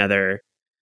got another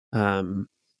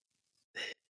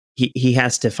he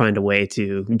has to find a way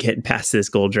to get past this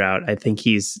goal drought. I think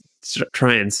he's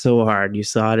trying so hard. You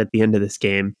saw it at the end of this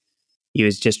game. He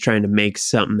was just trying to make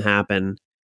something happen.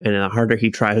 And the harder he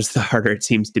tries, the harder it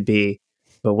seems to be.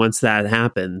 But once that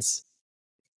happens,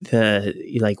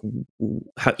 you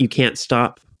can't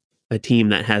stop a team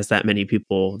that has that many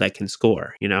people that can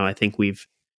score. I think we've,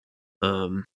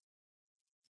 when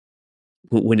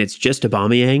it's just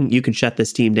Aubameyang, you can shut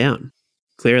this team down.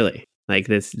 Clearly, Like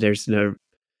this,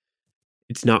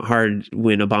 it's not hard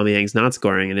when Aubameyang's not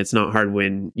scoring, and it's not hard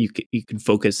when you can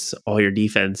focus all your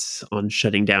defense on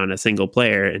shutting down a single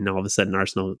player, and all of a sudden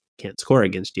Arsenal can't score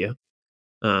against you.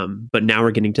 But now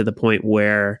we're getting to the point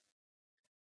where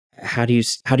how do you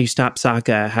stop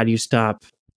Saka? How do you stop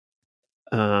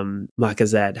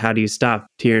Lacazette? How do you stop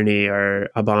Tierney or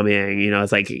Aubameyang?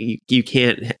 It's like you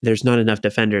can't. There's not enough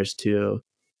defenders to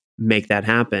make that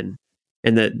happen.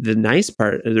 And the nice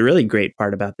part, the really great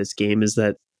part about this game is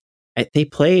that they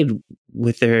played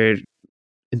with their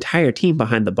entire team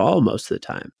behind the ball most of the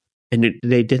time, and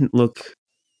they didn't look.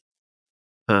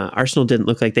 Arsenal didn't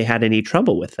look like they had any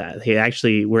trouble with that. They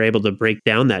actually were able to break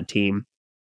down that team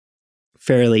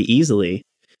fairly easily.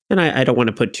 And I don't want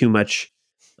to put too much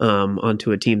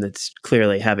onto a team that's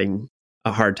clearly having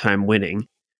a hard time winning,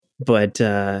 but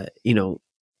Arsenal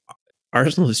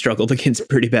has struggled against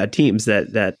pretty bad teams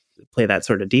that play that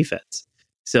sort of defense.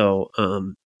 So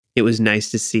it was nice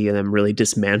to see them really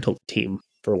dismantle the team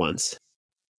for once.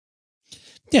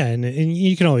 Yeah, and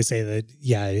you can always say that,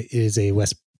 it is a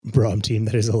West Brom team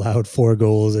that has allowed 4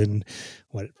 goals in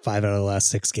 5 out of the last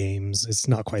 6 games. It's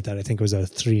not quite that. I think it was a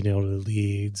 3-0 to the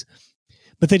Leeds.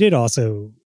 But they did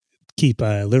also keep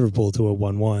Liverpool to a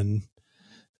 1-1.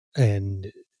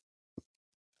 And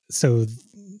so,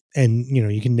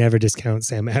 you can never discount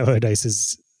Sam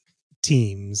Allardyce's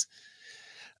teams.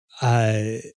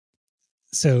 I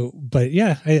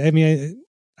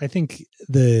think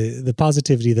the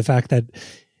positivity, the fact that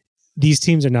these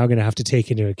teams are now going to have to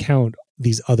take into account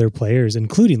these other players,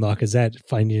 including Lacazette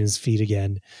finding his feet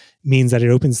again, means that it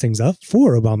opens things up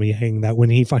for Aubameyang, that when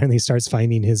he finally starts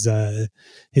finding his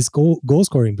goal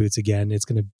scoring boots again, it's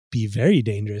going to be very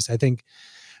dangerous. I think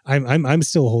I'm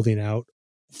still holding out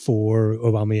for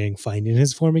Aubameyang finding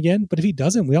his form again, but if he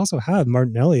doesn't, we also have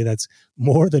Martinelli that's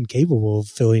more than capable of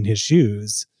filling his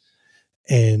shoes.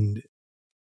 And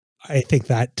I think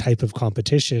that type of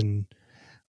competition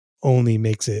only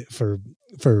makes it for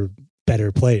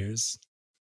better players.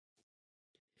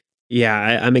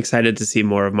 Yeah, I'm excited to see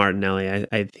more of Martinelli.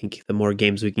 I think the more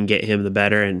games we can get him, the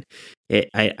better. And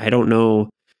I don't know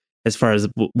as far as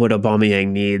what Aubameyang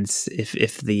needs,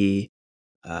 if the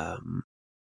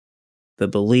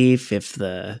belief,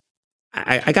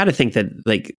 I got to think that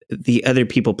like the other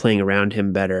people playing around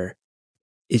him better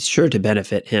is sure to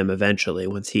benefit him eventually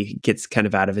once he gets kind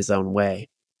of out of his own way.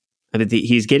 I mean,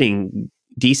 he's getting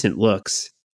decent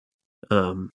looks.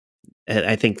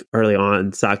 I think early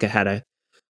on, Saka had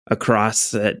a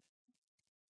cross that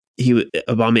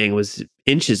Aubameyang was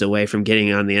inches away from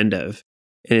getting on the end of,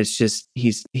 and it's just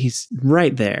he's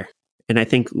right there. And I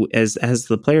think as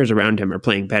the players around him are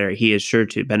playing better, he is sure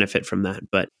to benefit from that.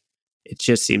 But it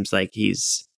just seems like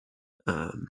he's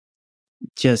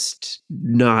just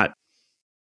not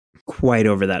quite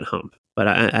over that hump. But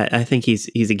I think he's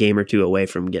a game or two away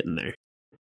from getting there.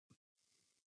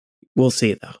 We'll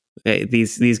see though.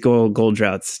 These goal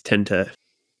droughts tend to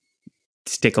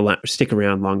stick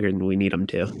around longer than we need them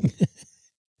to.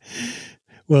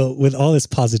 Well, with all this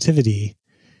positivity,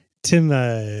 Tim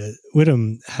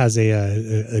Whittam has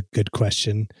a good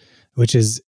question, which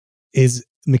is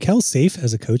Mikel safe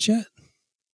as a coach yet?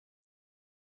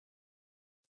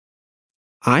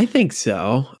 I think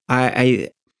so.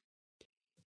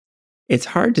 It's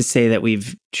hard to say that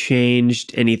we've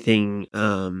changed anything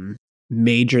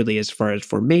majorly as far as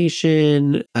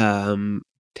formation,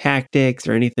 tactics,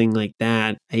 or anything like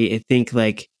that. I think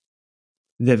like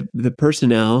the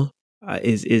personnel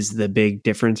is the big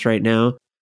difference right now.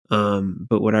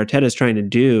 But what Arteta is trying to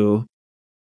do,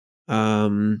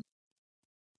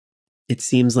 it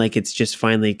seems like it's just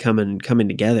finally coming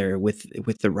together with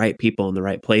the right people in the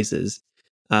right places.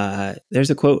 There's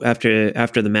a quote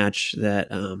after the match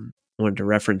that I wanted to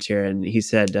reference here, and he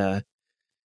said,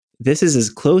 "This is as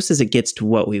close as it gets to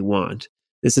what we want.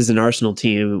 This is an Arsenal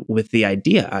team with the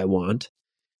idea I want.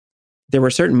 There were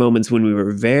certain moments when we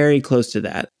were very close to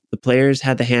that. The players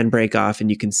had the handbrake off, and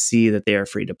you can see that they are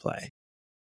free to play."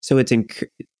 So it's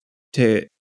to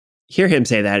hear him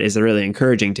say that is really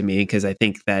encouraging to me, because I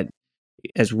think that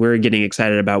as we're getting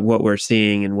excited about what we're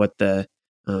seeing and what the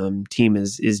team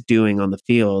is doing on the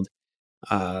field,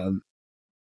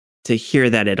 to hear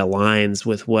that it aligns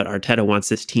with what Arteta wants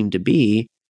this team to be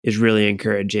is really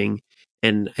encouraging.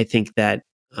 And I think that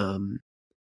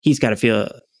he's got to feel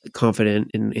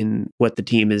confident in what the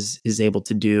team is able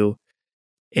to do,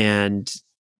 and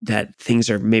that things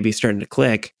are maybe starting to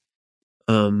click.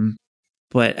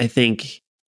 But I think,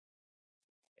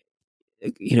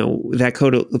 that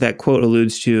quote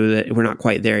alludes to that we're not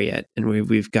quite there yet, and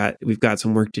we've got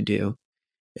some work to do.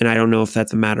 And I don't know if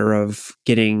that's a matter of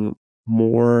getting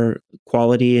more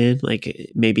quality in,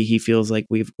 like maybe he feels like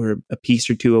we're a piece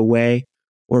or two away,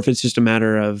 or if it's just a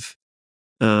matter of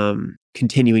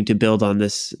continuing to build on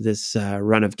this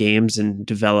run of games and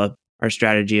develop our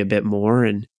strategy a bit more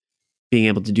and being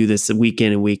able to do this week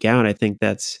in and week out. I think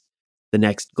that's the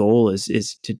next goal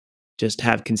is to just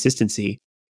have consistency.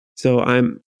 So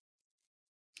I'm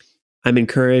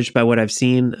encouraged by what I've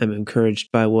seen. I'm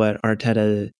encouraged by what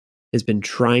Arteta has been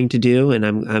trying to do, and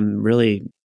I'm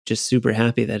really just super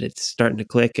happy that it's starting to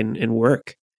click and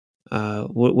work.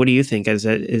 What do you think?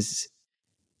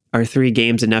 Are 3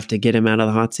 games enough to get him out of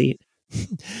the hot seat?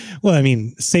 Well, I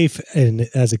mean, safe and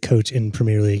as a coach in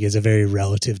Premier League is a very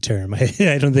relative term.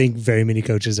 I don't think very many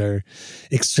coaches are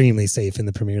extremely safe in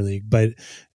the Premier League, but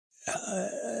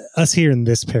us here in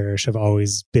this parish have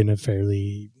always been a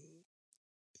fairly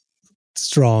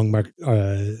strong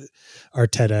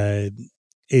Arteta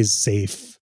is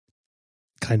safe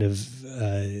kind of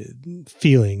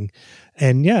feeling.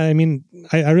 And yeah, I mean,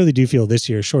 I really do feel this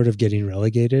year, short of getting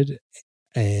relegated,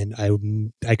 and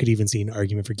I could even see an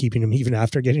argument for keeping him even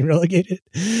after getting relegated.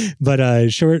 But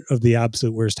short of the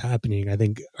absolute worst happening, I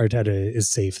think Arteta is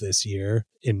safe this year,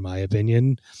 in my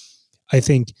opinion. I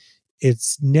think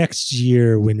it's next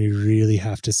year when we really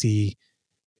have to see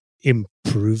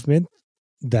improvement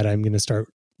that I'm going to start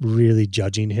really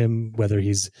judging him, whether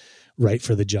he's right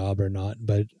for the job or not.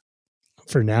 But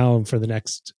for now and for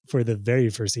the very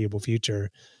foreseeable future,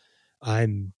 I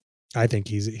think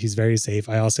he's very safe.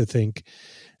 I also think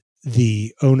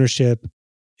the ownership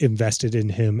invested in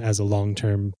him as a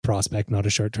long-term prospect, not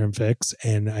a short-term fix.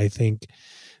 And I think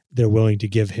they're willing to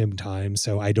give him time.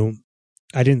 So I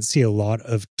didn't see a lot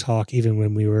of talk, even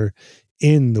when we were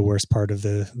in the worst part of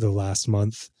the last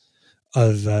month,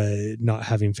 of not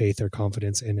having faith or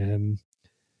confidence in him.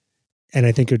 And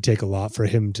I think it would take a lot for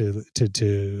him to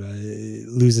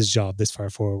lose his job this far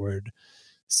forward.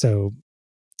 So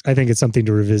I think it's something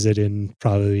to revisit in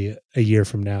probably a year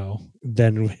from now.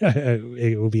 Then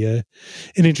it will be an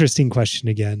interesting question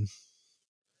again.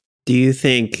 Do you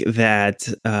think that,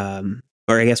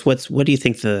 or I guess what do you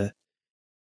think the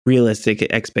realistic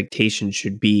expectation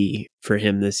should be for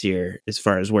him this year, as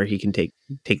far as where he can take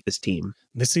this team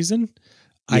this season?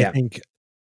 Yeah. I think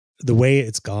the way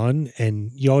it's gone,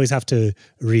 and you always have to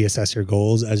reassess your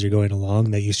goals as you're going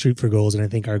along, that you shoot for goals. And I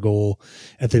think our goal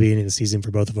at the beginning of the season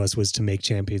for both of us was to make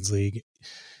Champions League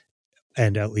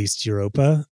and at least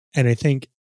Europa. And I think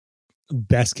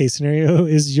best case scenario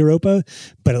is Europa,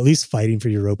 but at least fighting for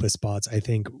Europa spots, I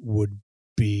think, would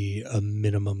be a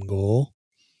minimum goal.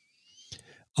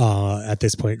 At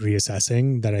this point,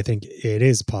 reassessing that, I think it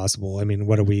is possible. I mean,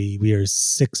 what are we? We are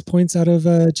 6 points out of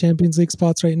Champions League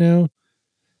spots right now.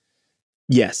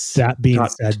 Yes. That being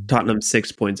said, Tottenham's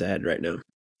 6 points ahead right now.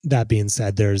 That being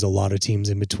said, there's a lot of teams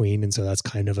in between, and so that's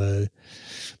kind of a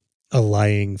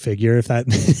lying figure, if that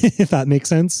if that makes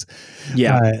sense.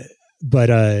 Yeah.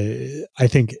 But I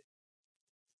think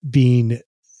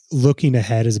looking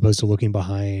ahead as opposed to looking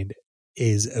behind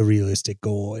is a realistic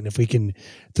goal. And if we can,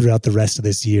 throughout the rest of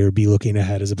this year, be looking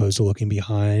ahead as opposed to looking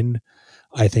behind,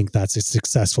 I think that's a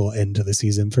successful end to the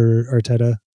season for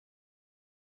Arteta.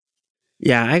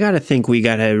 Yeah, I got to think we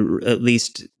got to at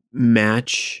least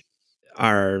match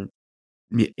our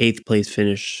 8th place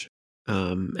finish.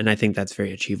 And I think that's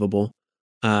very achievable.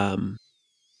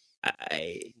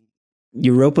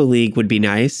 Europa League would be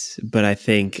nice, but I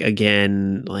think,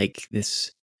 again, like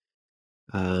this,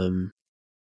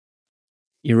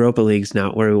 Europa League's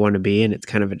not where we want to be, and it's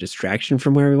kind of a distraction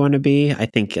from where we want to be. I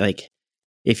think, like,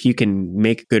 if you can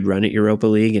make a good run at Europa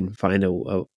League and find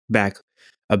a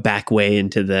back way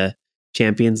into the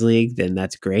Champions League, then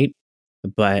that's great.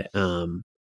 But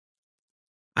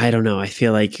I don't know. I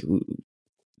feel like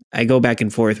I go back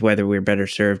and forth whether we're better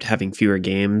served having fewer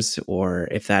games, or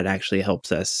if that actually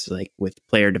helps us, like, with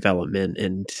player development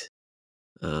and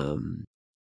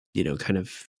kind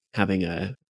of having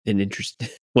an interest.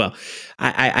 Well,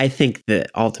 I think that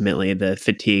ultimately the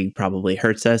fatigue probably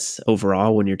hurts us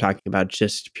overall when you're talking about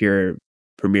just pure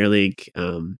Premier League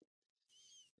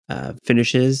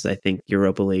finishes. I think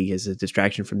Europa League is a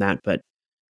distraction from that. But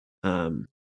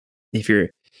if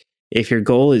your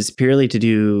goal is purely to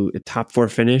do a top 4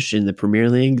 finish in the Premier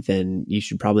League, then you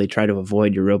should probably try to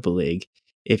avoid Europa League.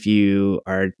 If you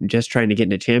are just trying to get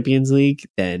into Champions League,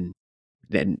 then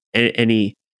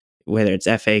any, whether it's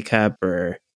FA Cup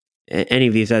or any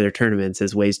of these other tournaments,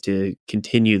 as ways to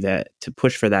continue that, to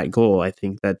push for that goal, I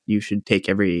think that you should take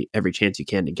every chance you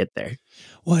can to get there.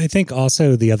 Well, I think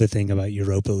also the other thing about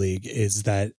Europa League is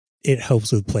that it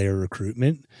helps with player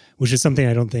recruitment, which is something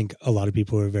I don't think a lot of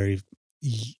people are very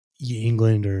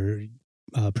England or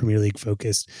Premier League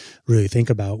focused really think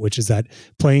about, which is that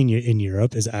playing in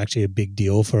Europe is actually a big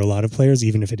deal for a lot of players,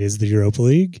 even if it is the Europa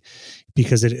League,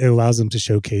 because it allows them to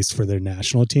showcase for their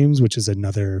national teams, which is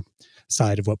another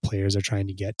side of what players are trying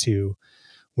to get to.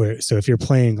 So if you're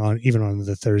playing even on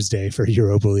the Thursday for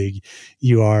Europa League,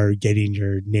 you are getting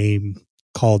your name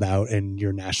called out and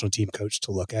your national team coach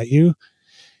to look at you.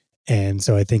 And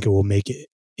so I think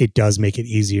it does make it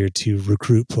easier to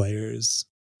recruit players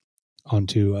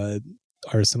onto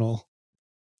Arsenal.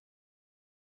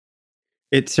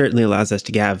 It certainly allows us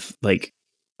to have like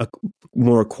a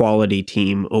more quality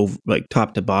team over like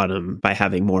top to bottom by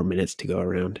having more minutes to go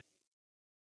around.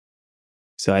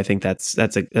 So I think that's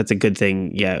a good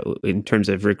thing, yeah, in terms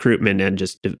of recruitment and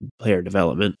just player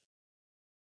development.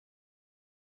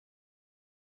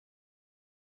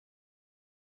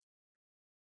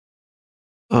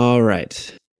 All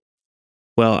right.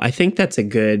 Well, I think that's a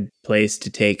good place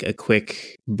to take a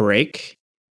quick break.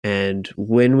 And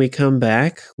when we come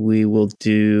back, we will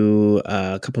do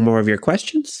a couple more of your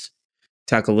questions,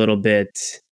 talk a little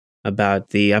bit about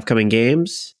the upcoming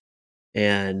games,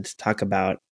 and talk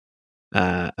about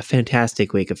a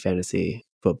fantastic week of fantasy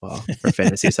football or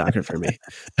fantasy soccer for me.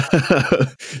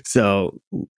 So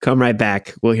come right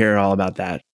back. We'll hear all about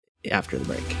that after the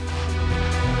break.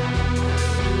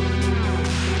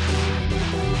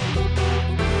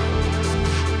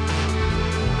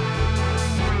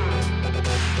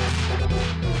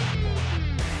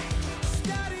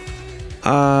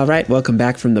 All right, welcome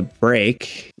back from the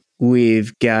break.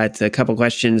 We've got a couple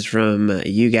questions from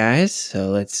you guys, so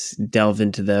let's delve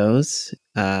into those.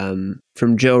 From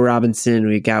Joe Robinson,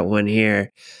 we got one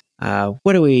here.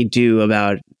 What do we do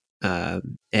about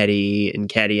Eddie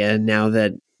Nketiah now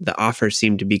that the offers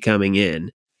seem to be coming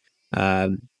in?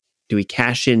 Do we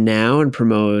cash in now and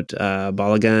promote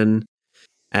Balogun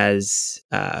as,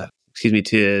 to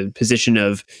a position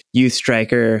of youth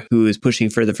striker who is pushing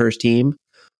for the first team?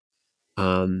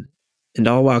 And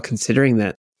all while considering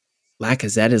that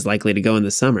Lacazette is likely to go in the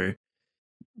summer.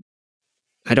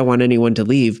 I don't want anyone to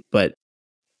leave, but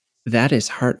that is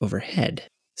heart over head.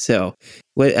 So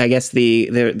I guess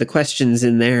the questions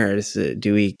in there is,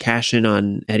 do we cash in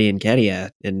on Eddie Nketiah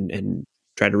and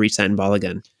try to re-sign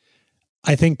Balogun?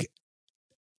 I think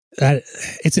that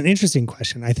it's an interesting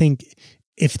question. I think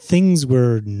if things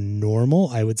were normal,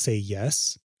 I would say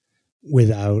yes,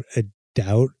 without a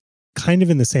doubt. Kind of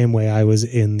in the same way I was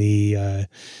in the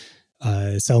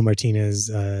Sel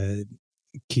Martinez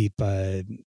keep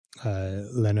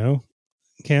Leno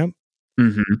camp,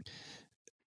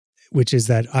 which is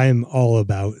that I'm all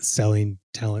about selling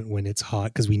talent when it's hot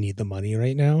because we need the money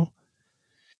right now.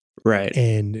 Right.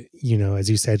 And, as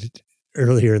you said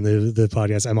earlier in the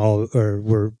podcast,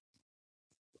 we're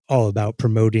all about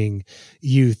promoting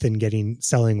youth and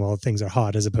selling while things are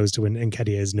hot, as opposed to when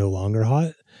Nketiah is no longer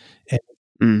hot. And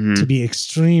to be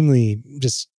extremely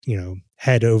just,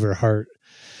 head over heart.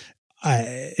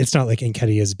 It's not like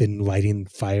Nketiah has been lighting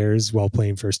fires while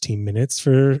playing first team minutes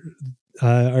for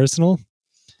Arsenal.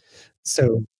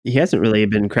 So he hasn't really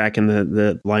been cracking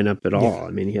the lineup at all. Yeah. I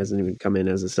mean, he hasn't even come in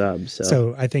as a sub.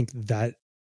 So I think that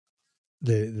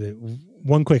the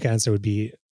one quick answer would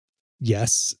be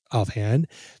yes, offhand.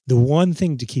 The one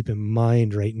thing to keep in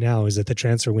mind right now is that the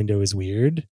transfer window is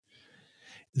weird.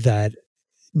 That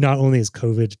not only is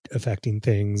COVID affecting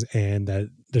things and that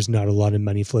there's not a lot of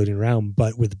money floating around,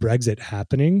 but with Brexit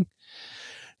happening,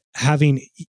 having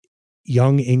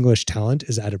young English talent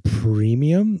is at a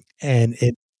premium, and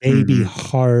it may be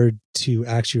hard to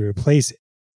actually replace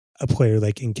a player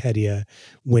like Nketiah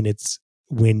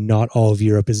when not all of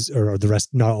Europe is, or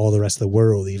not all the rest of the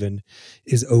world even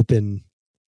is open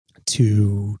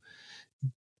to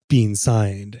being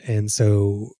signed. And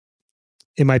so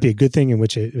it might be a good thing in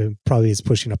which it probably is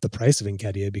pushing up the price of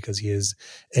Nketiah because he is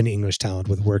an English talent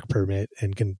with work permit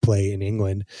and can play in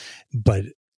England, but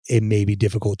it may be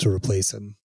difficult to replace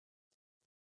him.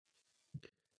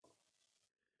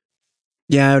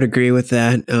 Yeah, I would agree with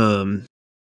that.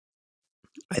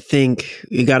 I think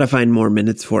you got to find more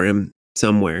minutes for him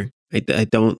somewhere. I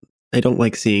don't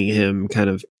like seeing him kind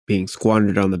of being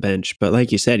squandered on the bench, but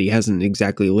like you said, he hasn't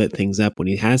exactly lit things up when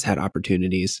he has had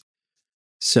opportunities.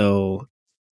 So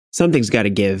something's got to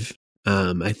give.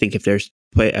 I think if there's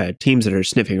teams that are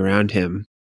sniffing around him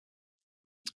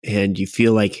and you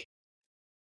feel like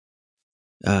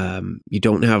you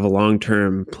don't have a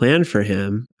long-term plan for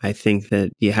him, I think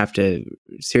that you have to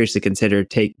seriously consider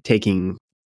taking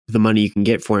the money you can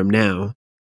get for him now,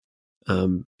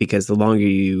 because the longer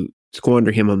you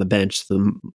squander him on the bench,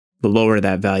 the lower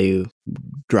that value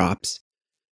drops.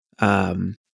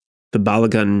 The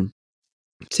Balogun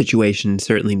situation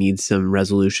certainly needs some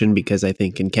resolution because I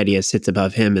think Nketiah sits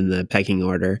above him in the pecking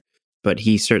order, but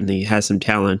he certainly has some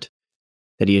talent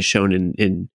that he has shown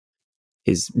in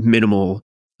his minimal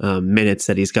minutes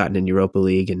that he's gotten in Europa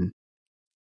League, and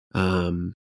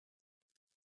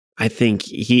I think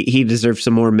he deserves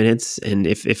some more minutes. And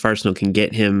if Arsenal can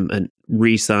get him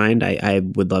re-signed, I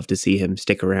would love to see him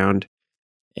stick around.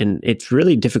 And it's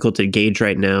really difficult to gauge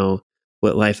right now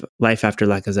what life after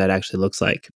Lacazette actually looks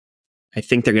like. I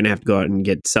think they're going to have to go out and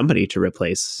get somebody to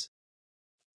replace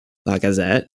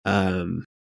Lacazette, because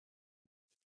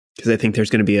I think there's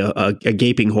going to be a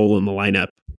gaping hole in the lineup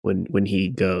when he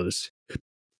goes.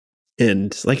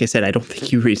 And like I said, I don't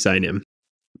think you re-sign him.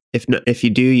 If you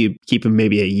do, you keep him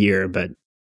maybe a year, but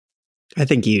I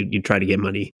think you try to get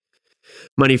money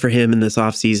for him in this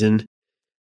offseason,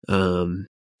 and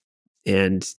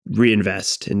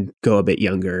reinvest and go a bit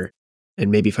younger,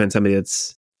 and maybe find somebody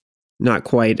that's not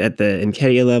quite at the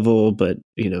Nketiah level, but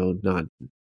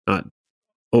not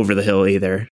over the hill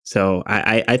either. So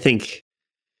I think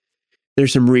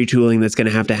there's some retooling that's going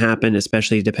to have to happen,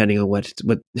 especially depending on what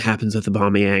happens with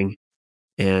Aubameyang,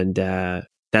 and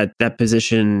that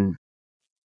position.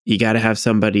 You got to have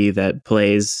somebody that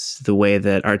plays the way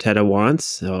that Arteta wants.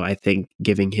 So I think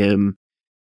giving him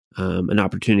an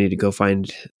opportunity to go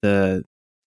find the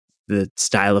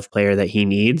style of player that he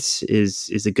needs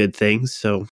is a good thing.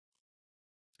 So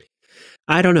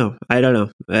I don't know.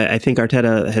 I think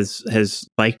Arteta has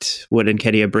liked what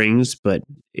Nketiah brings, but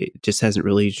it just hasn't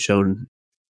really shown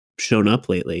up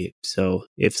lately. So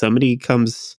if somebody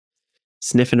comes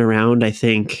sniffing around, I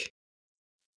think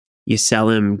you sell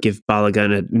him, give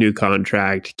Balogun a new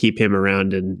contract, keep him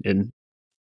around, and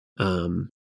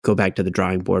go back to the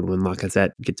drawing board when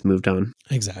Lacazette gets moved on.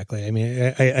 Exactly. I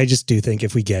mean, I just do think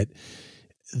if we get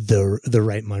the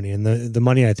right money, and the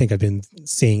money I think I've been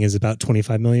seeing is about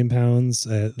 £25 million.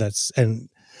 And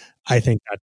I think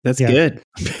that's good.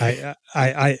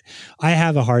 I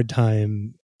have a hard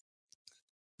time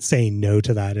saying no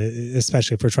to that,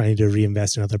 especially if we're trying to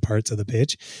reinvest in other parts of the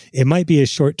pitch. It might be a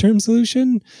short-term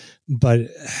solution, but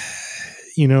at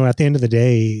the end of the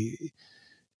day,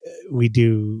 we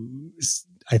do,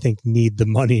 I think, need the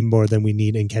money more than we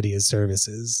need Nketiah's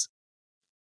services.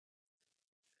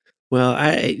 Well,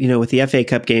 with the FA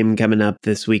Cup game coming up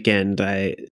this weekend,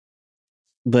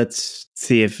 let's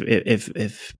see if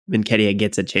Nketiah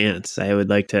gets a chance. I would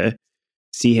like to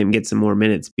see him get some more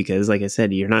minutes because, like I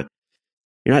said, you're not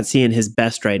seeing his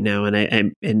best right now,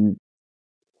 and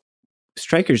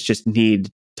strikers just need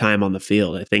time on the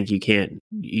field. I think you can't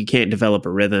develop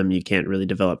a rhythm. You can't really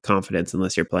develop confidence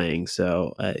unless you're playing.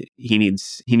 So he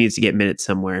needs to get minutes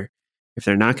somewhere. If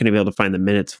they're not going to be able to find the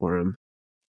minutes for him,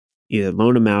 either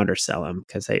loan him out or sell him,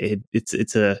 because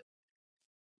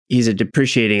he's a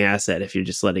depreciating asset if you're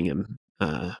just letting him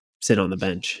sit on the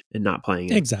bench and not playing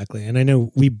him. Exactly. And I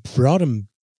know we brought him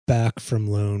back from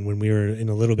loan when we were in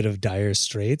a little bit of dire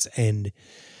straits, and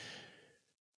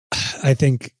I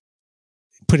think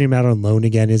putting him out on loan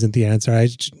again isn't the answer. I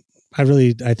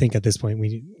think at this point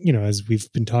we, as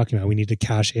we've been talking about, we need to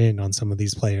cash in on some of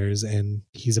these players, and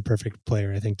he's a perfect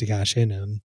player, I think, to cash in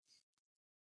on.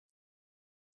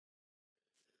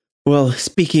 Well,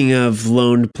 speaking of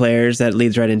loaned players, that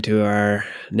leads right into our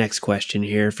next question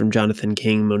here from Jonathan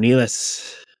King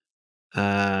Monilis.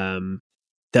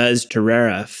 Does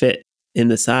Torreira fit in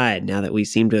the side now that we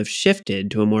seem to have shifted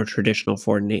to a more traditional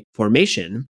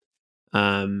formation?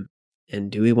 And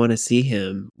do we want to see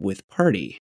him with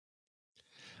Partey?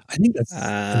 I think that's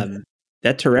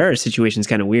that Torreira situation is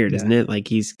kind of weird, isn't it? Like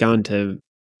he's gone to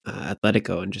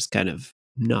Atletico and just kind of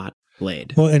not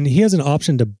played. Well, and he has an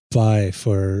option to buy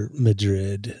for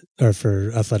Madrid or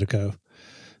for Atletico,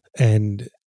 and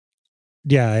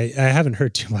I haven't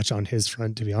heard too much on his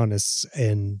front, to be honest.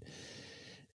 And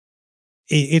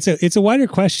it's a wider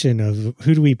question of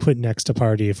who do we put next to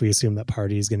Partey if we assume that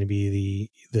Partey is going to be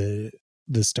the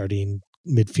starting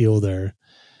midfielder.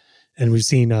 And we've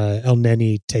seen El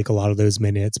Neni take a lot of those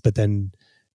minutes, but then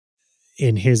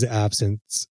in his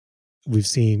absence, in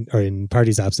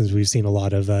Partey's absence, we've seen a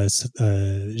lot of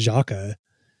Xhaka,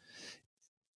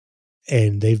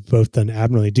 and they've both done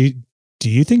admirably. Do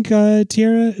you think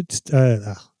Torreira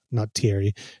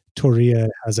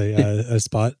has a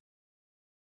spot?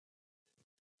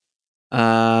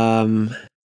 I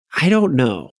don't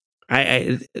know.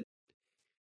 I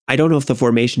don't know if the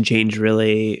formation change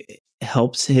really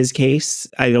helps his case.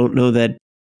 I don't know that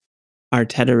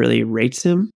Arteta really rates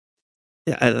him.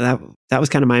 That was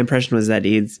kind of my impression, was that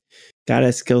he's got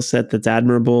a skill set that's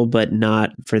admirable, but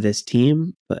not for this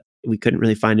team. But we couldn't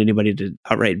really find anybody to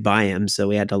outright buy him, so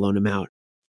we had to loan him out.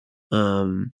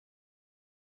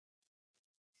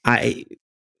 I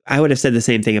would have said the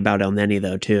same thing about El Neni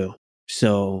though too.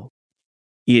 So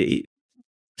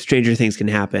stranger things can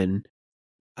happen.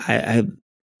 I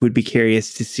would be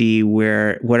curious to see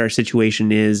what our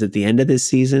situation is at the end of this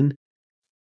season.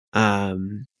 But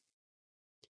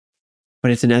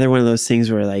it's another one of those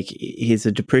things where like he's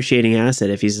a depreciating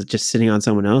asset if he's just sitting on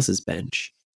someone else's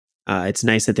bench. It's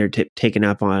nice that they're taking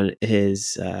up on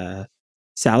his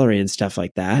salary and stuff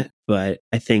like that, but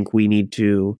I think we need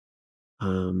to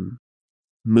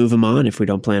move him on if we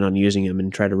don't plan on using him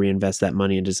and try to reinvest that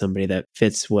money into somebody that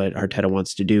fits what Arteta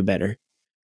wants to do better.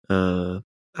 I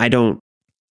don't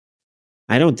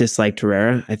dislike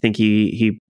Torreira. I think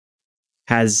he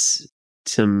has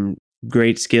some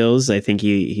great skills. I think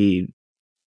he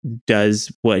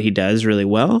does what he does really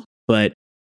well, but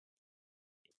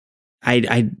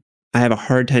I have a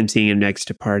hard time seeing him next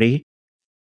to Partey.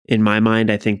 In my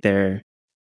mind, I think they're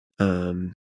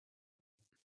I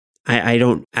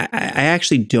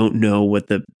actually don't know what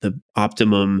the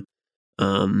optimum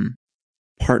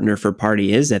partner for Partey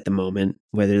is at the moment,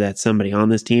 whether that's somebody on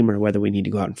this team or whether we need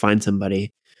to go out and find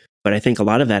somebody. But I think a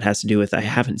lot of that has to do with I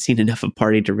haven't seen enough of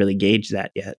Partey to really gauge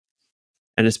that yet.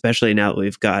 And especially now that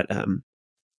we've got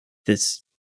this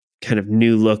kind of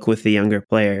new look with the younger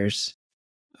players,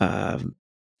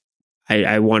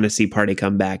 I want to see Partey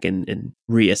come back and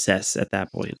reassess at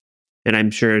that point. And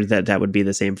I'm sure that would be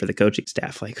the same for the coaching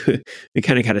staff. Like we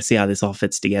kind of got to see how this all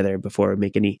fits together before we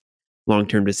make any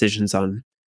long-term decisions on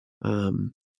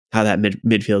how that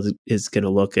midfield is going to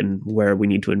look and where we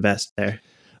need to invest there.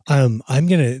 I'm going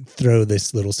to throw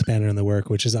this little spanner in the work,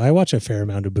 which is I watch a fair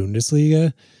amount of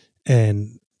Bundesliga,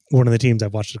 and one of the teams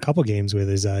I've watched a couple games with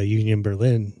is Union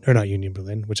Berlin, or not Union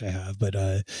Berlin, which I have, but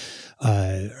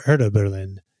Hertha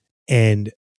Berlin.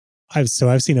 And I've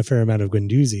seen a fair amount of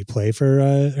Guendouzi play for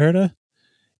Hertha,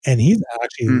 and he's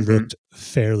actually looked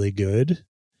fairly good.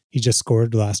 He just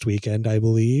scored last weekend, I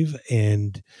believe,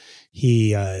 and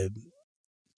he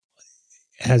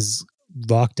has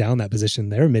locked down that position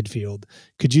there midfield.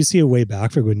 Could you see a way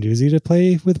back for Guendouzi to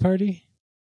play with Partey?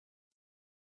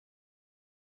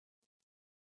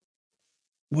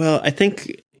 Well, I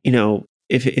think,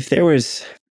 if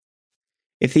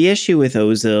the issue with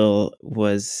Ozil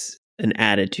was an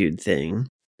attitude thing,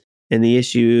 and the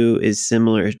issue is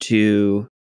similar to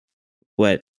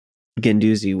what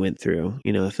Guendouzi went through,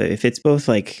 if it's both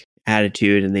like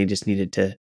attitude and they just needed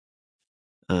to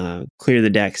clear the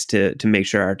decks to make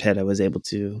sure Arteta was able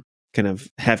to kind of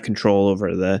have control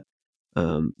over the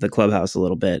clubhouse a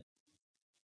little bit.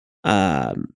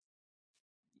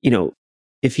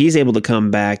 If he's able to come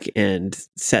back and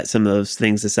set some of those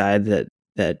things aside, that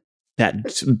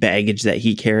baggage that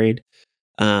he carried,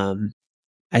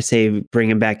 I say bring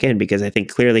him back in, because I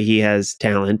think clearly he has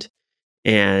talent,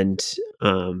 and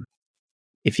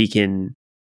if he can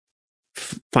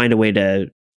find a way to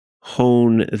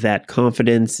hone that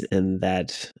confidence and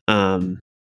that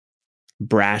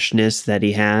brashness that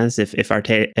he has, if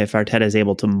Arteta is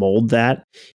able to mold that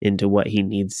into what he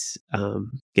needs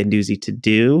Guendouzi to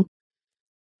do,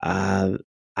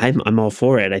 I'm all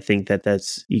for it. I think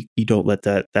that's you don't let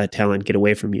that talent get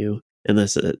away from you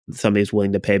unless somebody's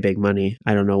willing to pay big money.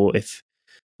 I don't know if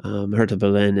Hertha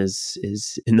Berlin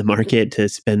is in the market to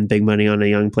spend big money on a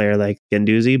young player like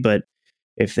Guendouzi, but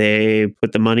if they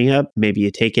put the money up, maybe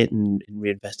you take it and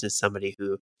reinvest in somebody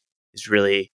who is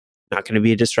really not going to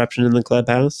be a disruption in the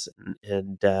clubhouse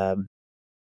and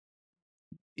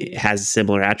it has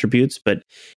similar attributes. But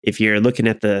if you're looking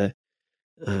at the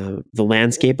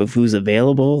landscape of who's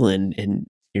available and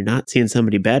you're not seeing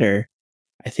somebody better,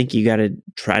 I think you got to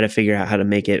try to figure out how to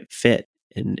make it fit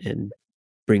and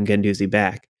bring Guendouzi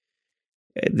back.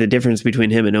 The difference between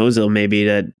him and Ozil may be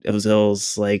that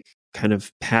Ozil's like kind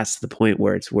of past the point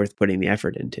where it's worth putting the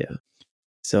effort into.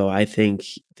 So I think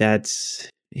that's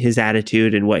his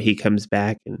attitude and what he comes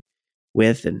back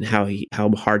with and how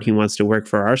hard he wants to work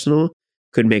for Arsenal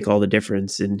could make all the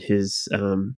difference in his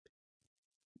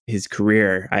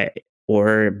career.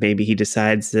 Or maybe he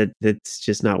decides that it's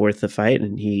just not worth the fight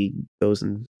and he goes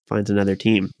and finds another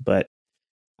team. But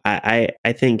I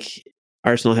think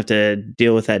Arsenal have to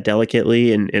deal with that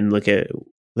delicately and look at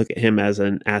him as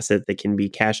an asset that can be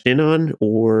cashed in on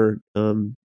or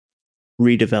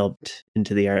redeveloped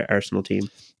into the Arsenal team.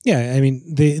 Yeah, I mean,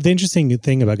 the interesting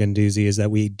thing about Guendouzi is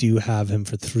that we do have him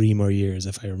for 3 more years,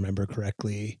 if I remember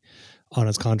correctly, on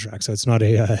his contract. So it's not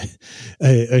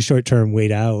a short-term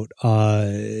wait out.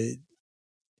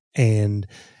 And,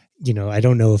 I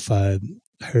don't know if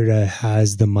Hertha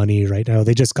has the money right now.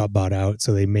 They just got bought out,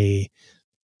 so they may,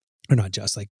 or not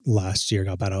just, like last year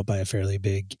got bought out by a fairly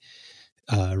big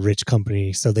rich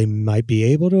company. So they might be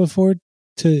able to afford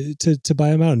to buy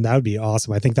him out, and that would be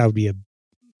awesome. I think that would be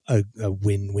a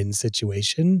win-win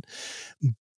situation.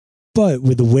 But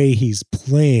with the way he's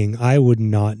playing, I would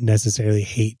not necessarily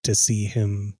hate to see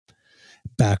him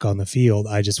back on the field.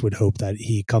 I just would hope that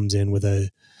he comes in with a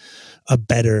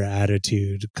better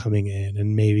attitude coming in,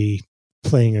 and maybe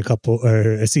playing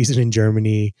a season in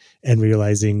Germany and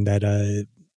realizing that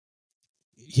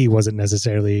he wasn't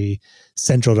necessarily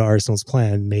central to Arsenal's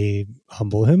plan may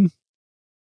humble him.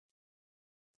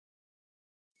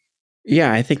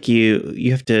 Yeah, I think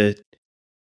you have to.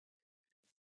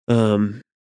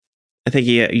 I think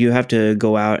you have to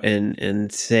go out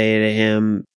and say to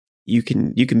him, you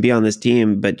can be on this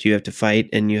team, but you have to fight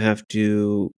and you have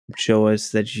to show us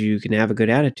that you can have a good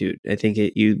attitude. I think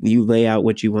you lay out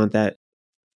what you want,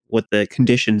 what the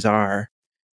conditions are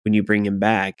when you bring him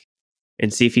back,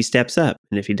 and see if he steps up.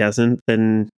 And if he doesn't,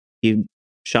 then you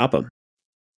shop him.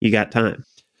 You got time.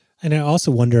 And I also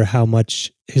wonder how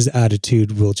much his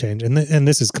attitude will change. And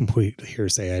this is complete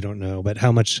hearsay, I don't know, but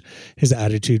how much his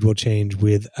attitude will change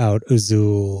without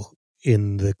Ozil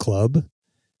in the club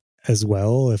as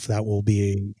well, if that will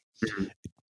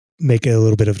make a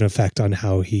little bit of an effect on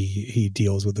how he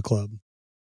deals with the club.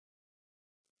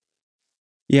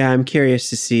 Yeah, I'm curious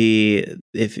to see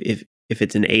if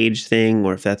it's an age thing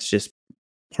or if that's just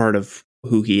part of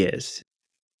who he is.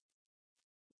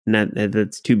 And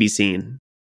that's to be seen.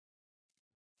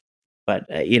 But,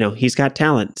 he's got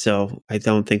talent, so I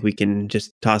don't think we can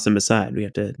just toss him aside. We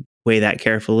have to weigh that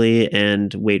carefully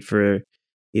and wait for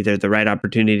either the right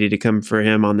opportunity to come for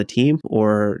him on the team,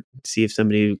 or see if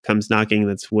somebody comes knocking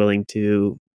that's willing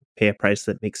to pay a price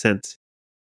that makes sense.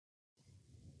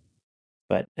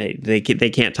 But they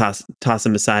can't toss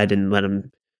him aside and let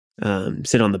him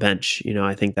sit on the bench.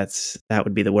 I think that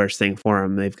would be the worst thing for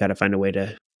him. They've got to find a way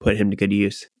to put him to good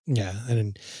use. Yeah,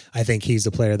 and I think he's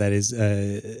a player that is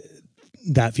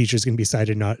that future is going to be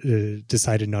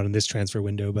decided not in this transfer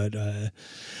window, but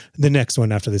the next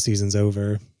one after the season's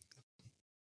over.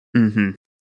 Mm-hmm.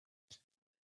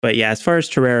 But yeah, as far as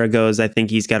Torreira goes, I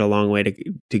think he's got a long way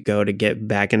to go to get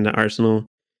back into Arsenal.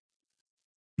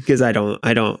 Because I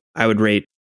would rate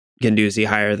Guendouzi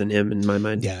higher than him in my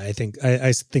mind. Yeah, I think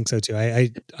so too.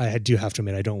 I do have to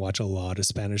admit, I don't watch a lot of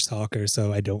Spanish soccer,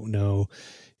 so I don't know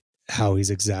how he's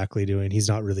exactly doing. He's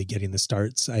not really getting the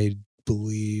starts, I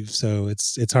believe, so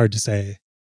it's hard to say.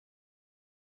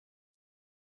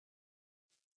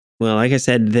 Well, like I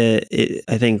said,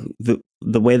 I think the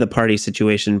way the party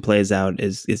situation plays out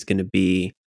is going to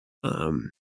be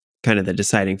kind of the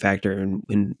deciding factor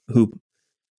in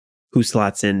who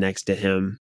slots in next to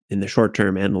him in the short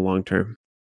term and the long term.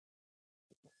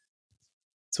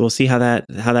 So we'll see how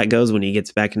that goes when he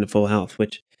gets back into full health,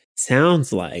 which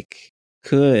sounds like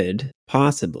could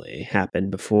possibly happen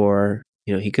before,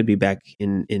 he could be back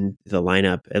in the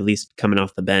lineup, at least coming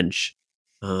off the bench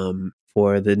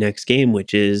for the next game,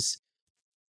 which is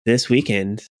this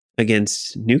weekend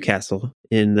against Newcastle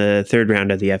in the third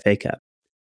round of the FA Cup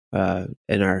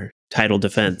in our title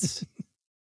defense.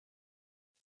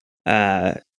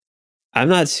 I'm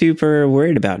not super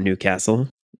worried about Newcastle.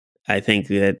 I think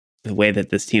that the way that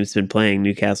this team's been playing,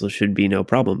 Newcastle should be no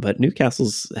problem. But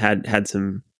Newcastle's had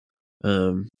some,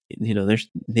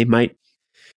 they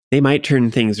might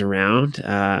turn things around.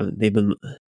 They've been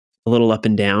a little up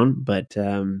and down, but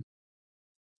I'm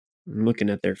looking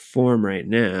at their form right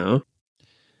now.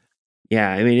 Yeah,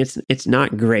 I mean it's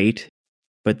not great,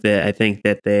 but I think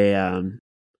that they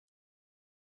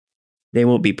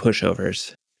won't be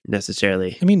pushovers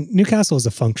necessarily. I mean, Newcastle is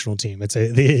a functional team. It's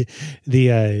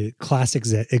the classic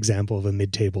example of a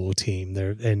mid-table team.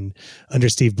 They're under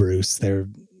Steve Bruce. They're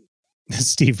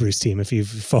Steve Bruce team. If you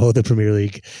follow the Premier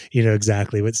League, you know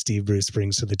exactly what Steve Bruce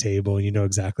brings to the table, and you know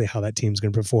exactly how that team's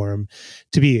going to perform.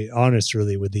 To be honest,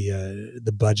 really, with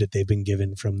the budget they've been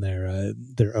given from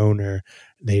their owner,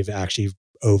 they've actually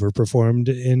overperformed,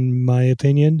 in my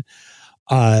opinion.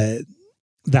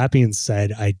 That being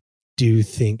said, I do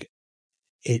think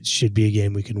it should be a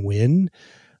game we can win.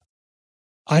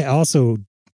 I also,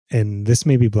 and this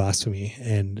may be blasphemy,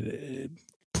 and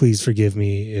please forgive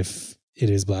me if it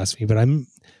is blasphemy, but I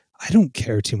don't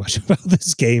care too much about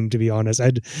this game, to be honest.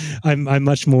 I'm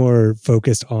much more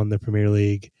focused on the Premier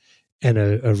League and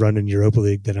a run in Europa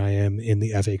League than I am in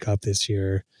the FA Cup this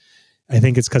year. I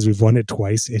think it's because we've won it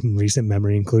twice in recent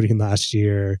memory, including last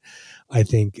year. I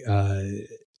think,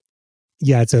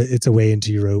 it's a way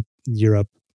into Europe,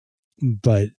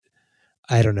 but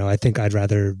I don't know. I think I'd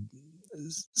rather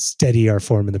steady our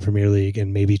form in the Premier League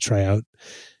and maybe try out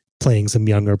playing some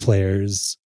younger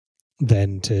players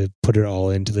than to put it all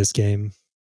into this game.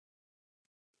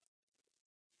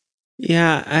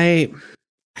 Yeah,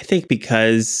 I think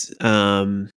because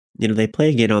they play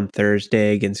again on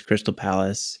Thursday against Crystal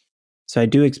Palace, so I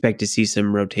do expect to see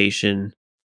some rotation.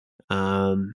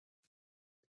 But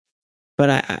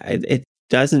it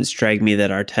doesn't strike me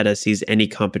that Arteta sees any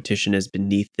competition as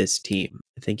beneath this team.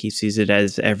 I think he sees it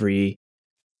as every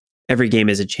game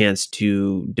as a chance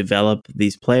to develop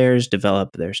these players,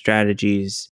 develop their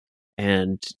strategies,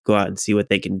 and go out and see what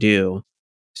they can do.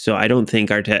 So I don't think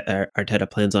Arteta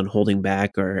plans on holding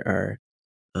back or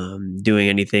doing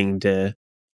anything to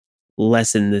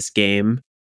lessen this game.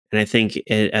 And I think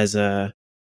as a,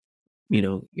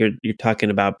 you're talking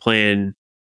about playing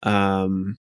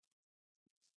the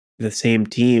same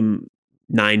team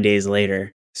 9 days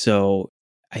later. So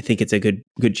I think it's a good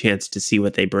chance to see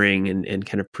what they bring and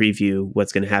kind of preview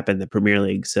what's going to happen in the Premier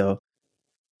League. So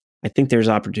I think there's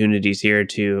opportunities here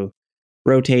to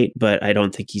rotate, but I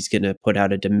don't think he's going to put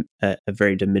out a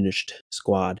very diminished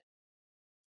squad.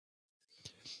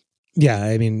 Yeah,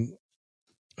 I mean,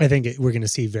 I think we're going to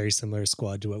see very similar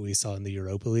squad to what we saw in the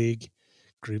Europa League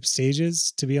group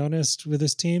stages, to be honest, with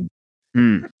this team.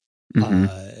 Mm-hmm.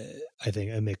 I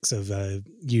think a mix of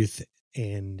youth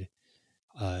and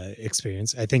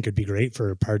experience. I think it'd be great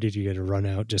for Partey to get a run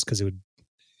out just because it would,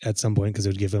 at some point, because it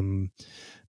would give him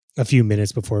a few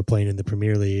minutes before playing in the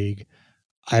Premier League.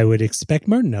 I would expect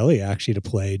Martinelli actually to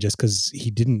play just because he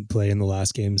didn't play in the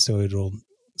last game, so it'll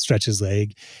stretch his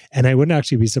leg. And I wouldn't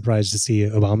actually be surprised to see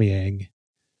Aubameyang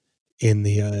in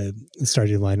the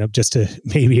starting lineup just to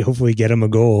maybe hopefully get him a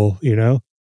goal, Yeah,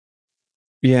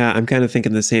 I'm kind of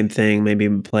thinking the same thing. Maybe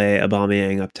play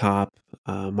Aubameyang up top,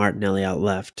 Martinelli out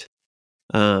left.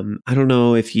 I don't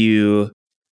know if we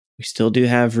still do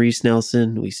have Reece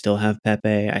Nelson. We still have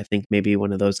Pepe. I think maybe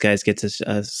one of those guys gets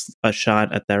a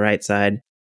shot at the right side,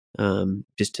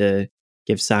 just to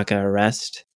give Saka a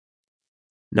rest.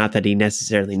 Not that he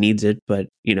necessarily needs it, but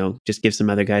just give some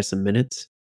other guys some minutes.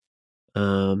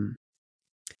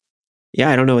 Yeah,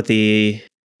 I don't know what who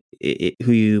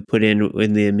you put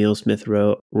in the Emile Smith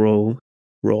role,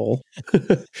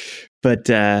 but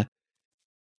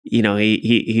he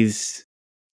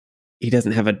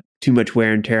doesn't have too much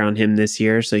wear and tear on him this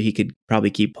year, so he could probably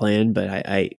keep playing. But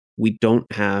we don't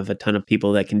have a ton of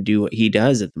people that can do what he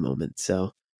does at the moment.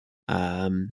 So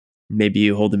maybe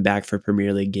you hold him back for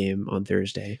Premier League game on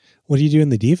Thursday. What do you do in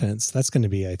the defense? That's going to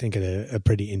be, I think, a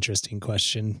pretty interesting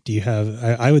question. Do you have?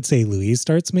 I would say Luiz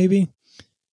starts maybe.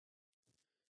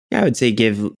 Yeah, I would say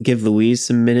give Luiz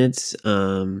some minutes.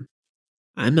 I'm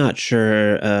not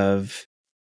sure of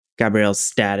Gabriel's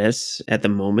status at the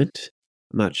moment.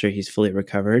 I'm not sure he's fully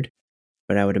recovered,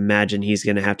 but I would imagine he's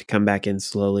going to have to come back in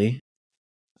slowly.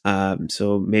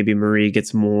 So maybe Murray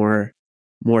gets more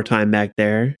time back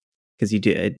there, because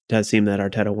it does seem that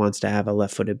Arteta wants to have a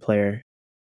left-footed player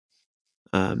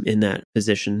in that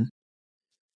position.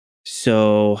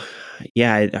 So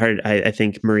yeah, I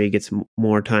think Murray gets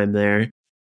more time there,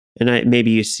 and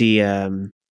maybe you see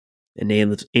and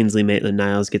Ainsley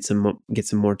Maitland-Niles get some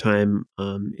more time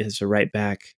as a right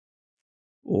back,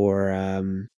 or I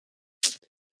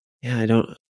don't.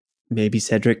 Maybe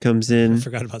Cedric comes in. I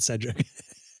forgot about Cedric.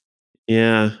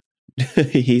 Yeah,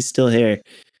 he's still here.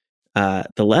 The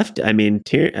left, I mean,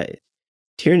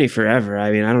 Tierney forever.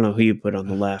 I mean, I don't know who you put on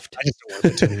the left. I just don't want to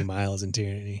put too many miles in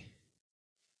Tierney.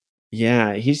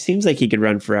 Yeah, he seems like he could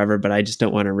run forever, but I just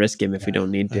don't want to risk him if we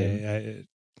don't need to.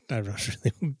 I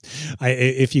really,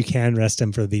 if you can rest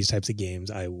him for these types of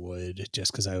games, I would,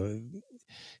 just because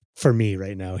for me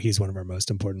right now, he's one of our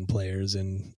most important players,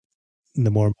 and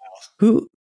the more who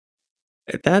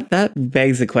that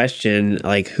begs the question,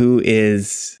 like, who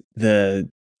is the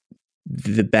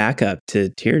backup to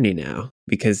Tierney now,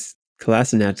 because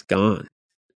Kolasinac's gone.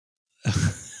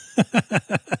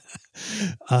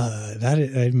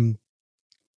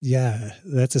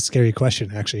 That's a scary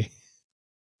question, actually.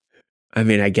 I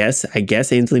mean, I guess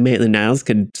Ainsley Maitland-Niles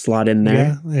could slot in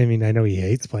there. Yeah, I mean, I know he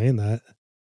hates playing that.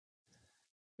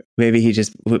 Maybe we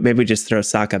just throw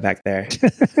Saka back there.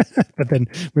 But then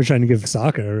we're trying to give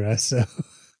Saka a rest, so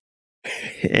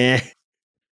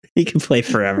he can play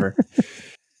forever.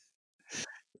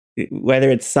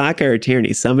 Whether it's Saka or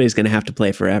Tierney, somebody's going to have to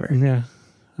play forever.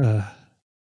 Yeah.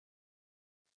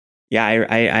 Yeah,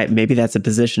 I maybe that's a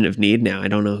position of need now. I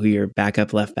don't know who your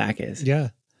backup left back is.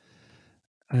 Yeah.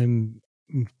 I'm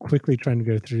quickly trying to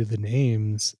go through the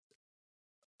names,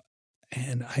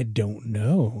 and I don't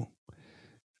know.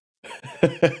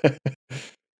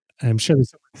 I'm sure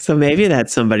there's so maybe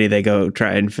that's somebody they go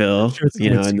try and fill,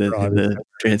 in the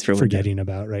transfer forgetting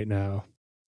about right now.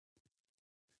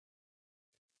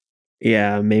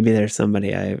 Yeah, maybe there's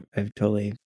somebody I've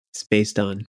totally spaced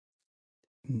on.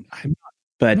 I'm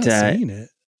not seeing it.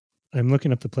 I'm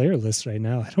looking up the player list right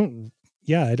now. I don't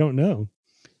know.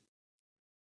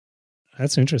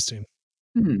 That's interesting.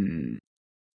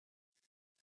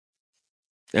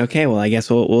 Okay, well, I guess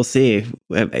we'll see.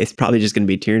 It's probably just going to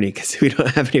be Tierney because we don't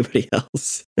have anybody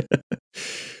else.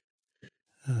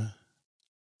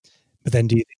 But then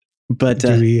do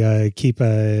we keep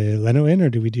Leno in, or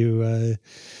do we do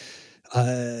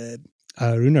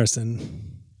Runarsson?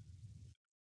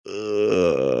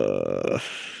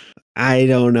 I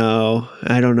don't know.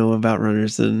 I don't know about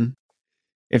Runarsson.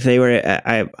 If they were,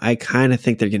 I kind of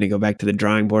think they're going to go back to the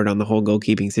drawing board on the whole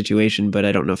goalkeeping situation, but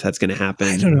I don't know if that's going to happen.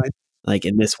 I don't know. Like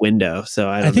in this window. So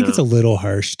I think it's a little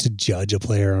harsh to judge a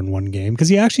player on one game because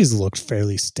he actually has looked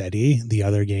fairly steady the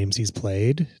other games he's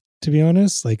played, to be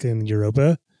honest, like in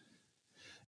Europa.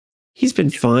 He's been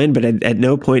fine, but at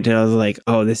no point did I was like,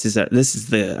 oh, this is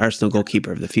the Arsenal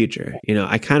goalkeeper of the future. You know,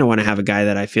 I kind of want to have a guy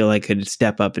that I feel like could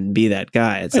step up and be that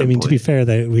guy at some point. To be fair,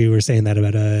 that we were saying that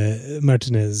about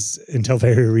Martinez until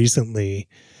very recently.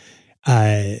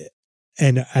 And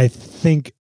I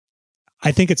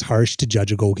think it's harsh to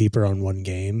judge a goalkeeper on one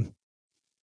game.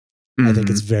 Mm-hmm. I think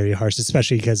it's very harsh,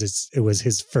 especially because it was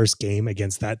his first game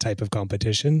against that type of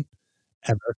competition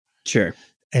ever. Sure.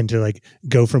 And to like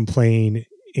go from playing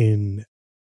in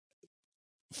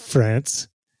France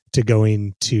to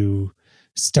going to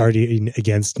starting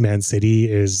against Man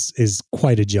City is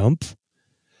quite a jump.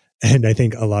 And I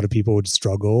think a lot of people would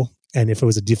struggle. And if it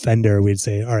was a defender, we'd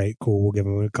say, all right, cool, we'll give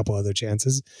him a couple other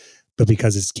chances. But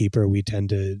because it's keeper, we tend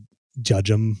to judge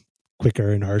him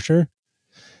quicker and harsher.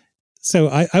 So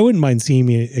I wouldn't mind seeing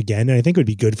him again. And I think it would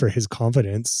be good for his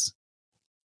confidence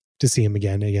to see him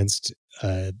again against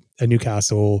a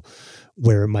Newcastle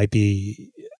where it might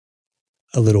be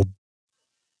a little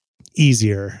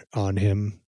easier on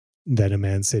him than a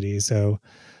Man City. So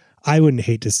I wouldn't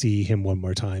hate to see him one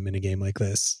more time in a game like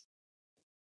this.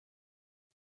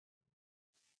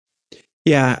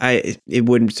 Yeah, it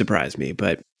wouldn't surprise me,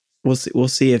 but we'll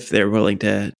see if they're willing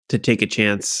to take a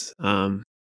chance, or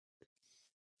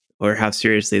how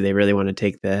seriously they really want to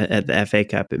take the FA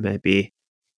Cup. It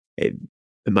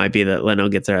might be that Leno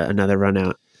gets another run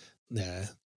out. Yeah,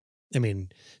 I mean,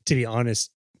 to be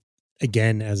honest,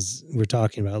 again, as we're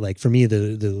talking about, like for me, the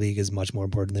league is much more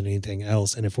important than anything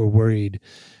else. And if we're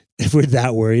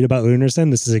that worried about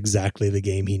Runarsson, this is exactly the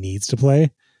game he needs to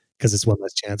play because it's one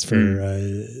less chance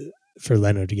for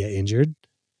Leno to get injured.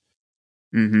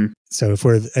 Mm-hmm. So if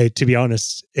we're, to be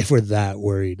honest, if we're that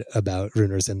worried about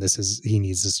Runarsson, he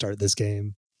needs to start this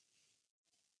game.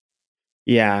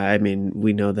 Yeah, I mean,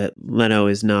 we know that Leno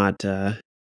is not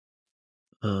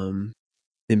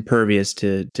impervious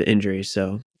to injury,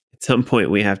 so at some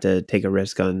point we have to take a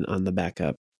risk on the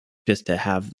backup just to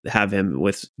have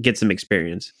him get some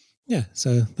experience. Yeah,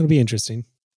 so that'll be interesting.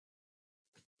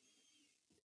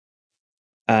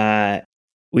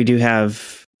 We do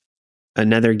have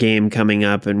another game coming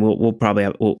up, and we'll probably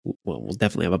have we'll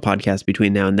definitely have a podcast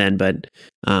between now and then. But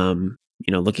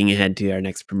looking ahead to our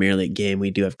next Premier League game, we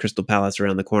do have Crystal Palace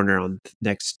around the corner on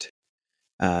next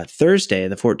Thursday,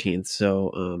 the 14th.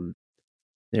 So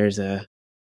there's a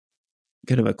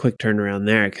kind of a quick turnaround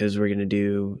there because we're going to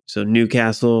do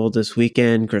Newcastle this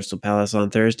weekend, Crystal Palace on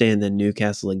Thursday, and then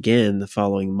Newcastle again the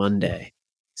following Monday.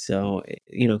 So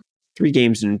 3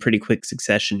 games in pretty quick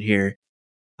succession here.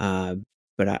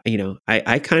 But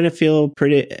I kind of feel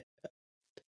pretty.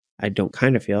 I don't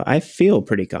kind of feel. I feel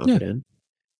pretty confident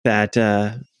that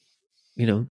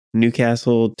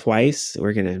Newcastle twice.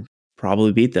 We're gonna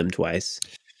probably beat them twice.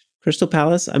 Crystal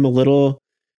Palace, I'm a little.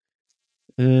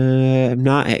 I'm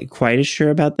not quite as sure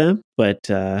about them,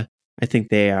 but I think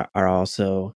they are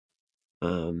also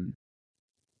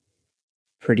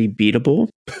pretty beatable.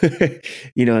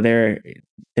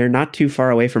 They're not too far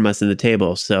away from us in the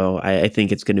table, so I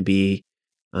think it's going to be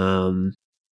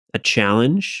a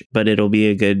challenge, but it'll be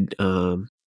a good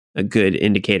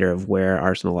indicator of where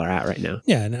Arsenal are at right now.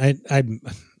 Yeah, and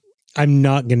I'm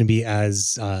not going to be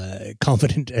as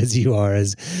confident as you are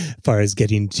as far as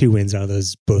getting 2 wins out of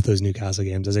both those Newcastle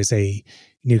games. As I say,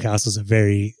 Newcastle's a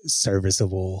very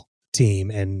serviceable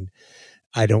team, and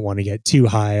I don't want to get too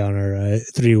high on our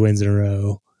 3 wins in a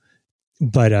row,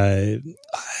 but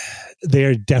they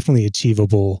are definitely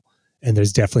achievable, and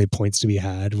there's definitely points to be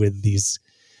had with these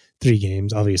 3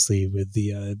 games. Obviously, with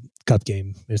the cup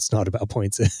game, it's not about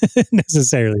points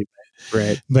necessarily,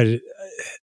 right? But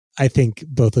I think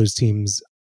both those teams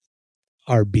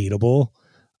are beatable.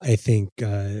 I think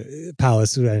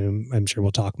Palace, I'm sure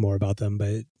we'll talk more about them,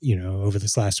 but over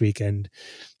this last weekend,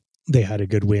 they had a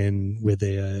good win with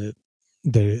a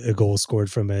goal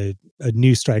scored from a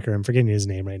new striker. I'm forgetting his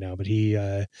name right now, but he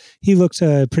looked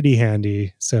pretty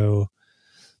handy. So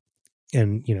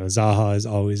And, Zaha is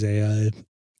always a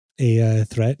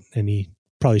threat, and he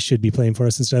probably should be playing for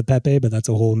us instead of Pepe, but that's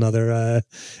a whole nother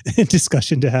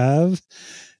discussion to have.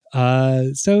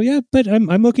 So yeah, but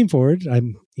I'm looking forward.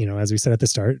 I'm, as we said at the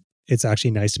start, it's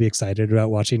actually nice to be excited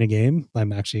about watching a game.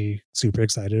 I'm actually super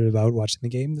excited about watching the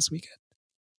game this weekend.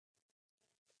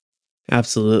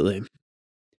 Absolutely.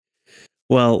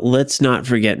 Well, let's not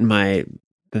forget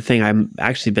the thing I've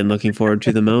actually been looking forward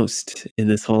to the most in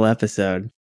this whole episode.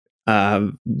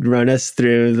 Run us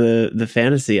through the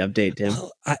fantasy update, Tim.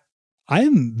 Well, I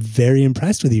am very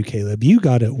impressed with you, Caleb. You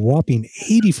got a whopping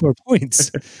 84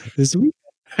 points this week.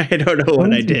 I don't know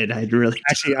what I did. I really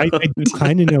actually I do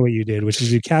kind of know what you did, which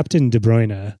is you captain De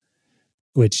Bruyne,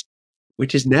 which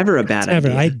is never a bad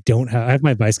idea. I have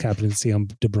my vice captaincy on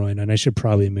De Bruyne, and I should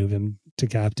probably move him to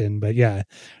captain. But yeah,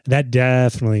 that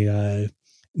definitely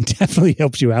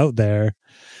helped you out there.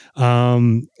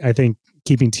 I think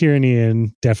keeping Tierney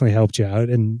in definitely helped you out,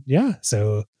 and yeah,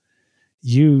 so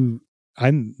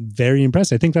I'm very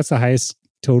impressed. I think that's the highest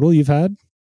total you've had.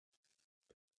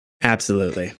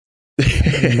 Absolutely.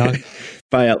 Not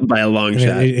by a long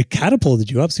shot. It catapulted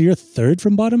you up, so you're third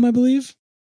from bottom, I believe.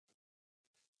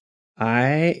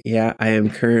 I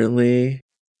am currently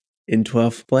in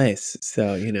 12th place,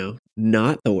 so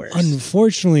not the worst.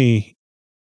 Unfortunately,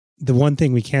 the one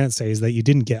thing we can't say is that you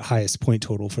didn't get highest point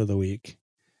total for the week.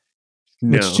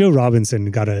 No. Which Joe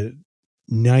Robinson got a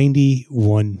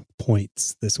 91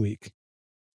 points this week.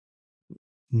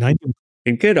 90.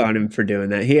 And good on him for doing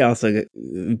that. He also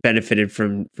benefited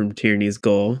from Tierney's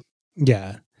goal.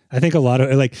 Yeah. I think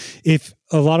if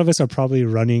a lot of us are probably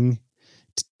running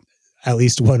at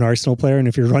least one Arsenal player, and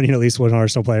if you're running at least one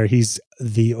Arsenal player, he's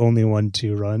the only one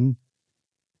to run.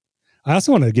 I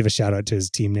also want to give a shout out to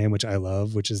his team name, which I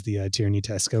love, which is the Tierney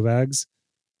Tesco bags.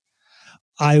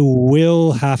 I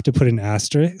will have to put an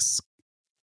asterisk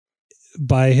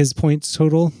by his points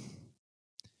total,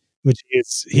 which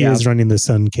he is running the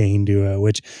Son Kane duo,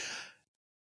 which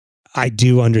I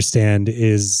do understand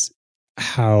is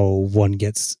how one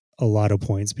gets a lot of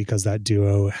points, because that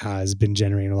duo has been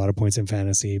generating a lot of points in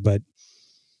fantasy, but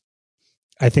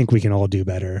I think we can all do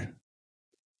better.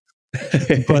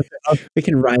 But we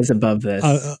can rise above this.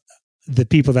 The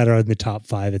people that are in the top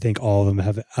 5, I think all of them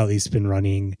have at least been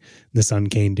running the Son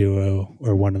Kane duo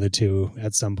or one of the two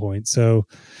at some point. So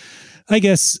I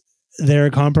guess there are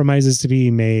compromises to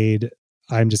be made.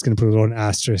 I'm just going to put a little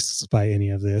asterisk by any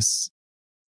of this.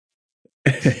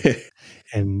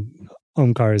 And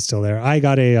Omkar is still there. I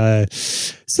got a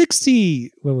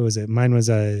 60. What was it? Mine was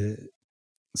a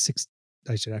 6.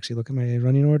 I should actually look at my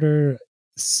running order.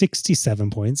 67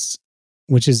 points,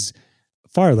 which is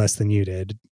far less than you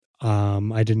did.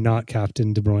 I did not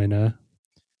captain De Bruyne.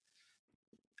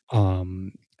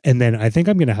 And then I think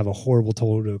I'm going to have a horrible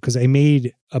total because I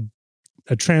made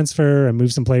a transfer and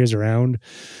moved some players around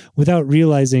without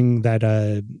realizing that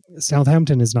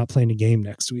Southampton is not playing a game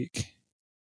next week.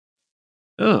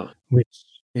 Oh, which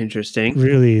interesting.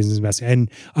 Really is messy.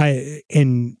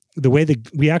 And the way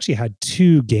that we actually had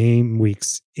 2 game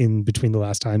weeks in between the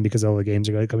last time because all the games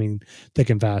are coming thick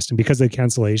and fast, and because of the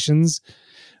cancellations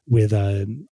with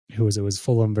who was it? It was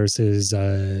Fulham versus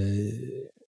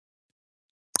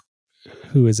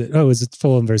who is it? Oh, is it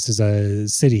Fulham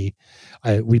versus City?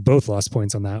 We both lost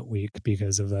points on that week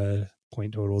because of the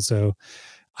point total. So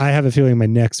I have a feeling my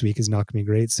next week is not going to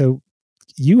be great. So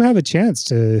you have a chance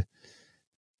to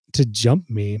jump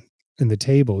me in the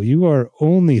table. You are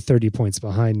only 30 points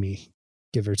behind me,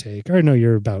 give or take. Or no,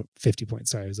 you're about 50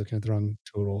 points. Sorry, I was looking at the wrong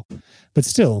total. But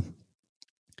still,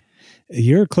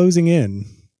 you're closing in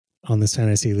on this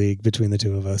fantasy league between the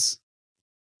two of us.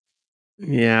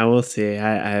 Yeah, we'll see.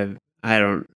 I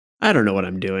don't know what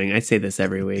I'm doing. I say this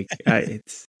every week.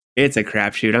 It's a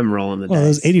crapshoot. I'm rolling the dice. Well,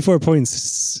 those 84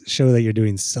 points show that you're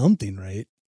doing something right.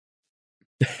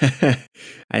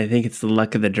 I think it's the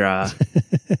luck of the draw.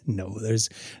 No,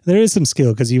 there is some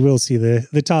skill because you will see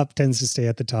the top tends to stay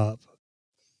at the top.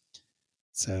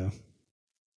 So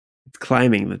it's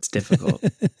climbing that's difficult.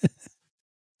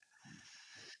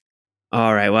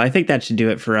 All right. Well, I think that should do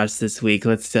it for us this week.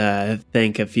 Let's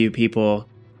thank a few people.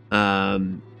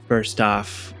 First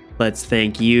off, let's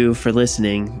thank you for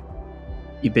listening.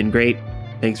 You've been great.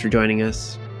 Thanks for joining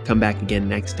us. Come back again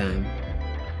next time.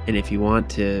 And if you want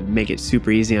to make it super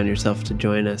easy on yourself to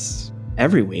join us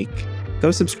every week,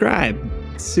 go subscribe.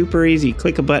 It's super easy.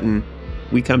 Click a button.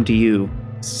 We come to you.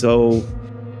 So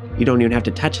you don't even have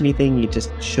to touch anything. It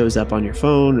just shows up on your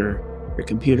phone or your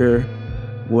computer.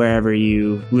 Wherever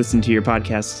you listen to your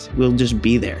podcasts, we'll just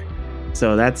be there.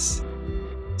 So that's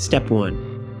step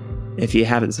 1. If you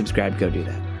haven't subscribed, go do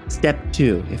that. Step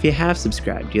 2, if you have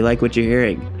subscribed, you like what you're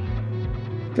hearing,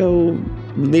 go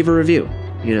leave a review.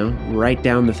 Write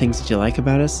down the things that you like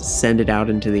about us, send it out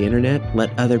into the internet,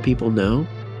 let other people know,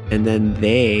 and then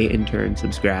they in turn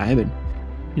subscribe, and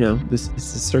this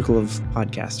is a circle of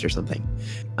podcasts or something.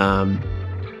 And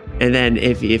then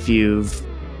if you've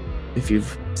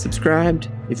subscribed,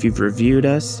 if you've reviewed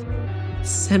us,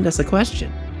 send us a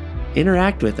question,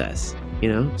 interact with us.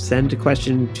 Send a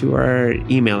question to our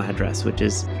email address, which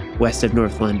is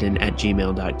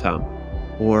westofnorthlondon@gmail.com,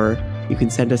 or you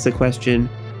can send us a question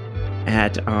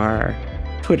at our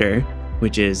Twitter,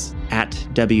 which is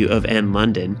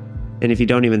 @WofNLondon. And if you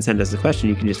don't even send us a question,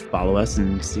 you can just follow us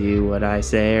and see what I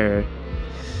say, or,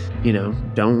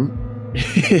 don't.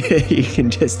 You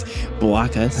can just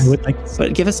block us.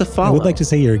 But give us a follow. I would like to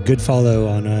say you're a good follow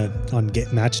on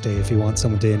Get Match Day if you want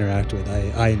someone to interact with.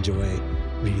 I enjoy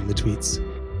reading the tweets.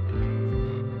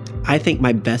 I think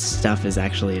my best stuff is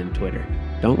actually in Twitter.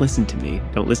 Don't listen to me.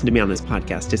 Don't listen to me on this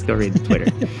podcast. Just go read the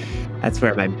Twitter. That's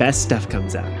where my best stuff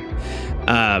comes out.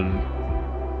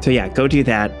 So yeah, go do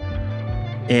that.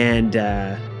 And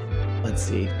let's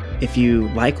see. If you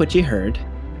like what you heard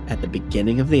at the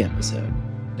beginning of the episode,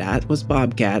 that was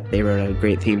Bobcat. They wrote a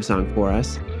great theme song for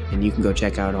us. And you can go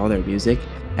check out all their music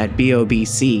at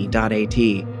bobc.at.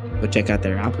 Go check out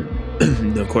their album,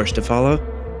 No Course to Follow.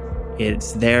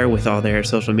 It's there with all their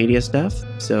social media stuff.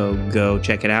 So go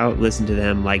check it out, listen to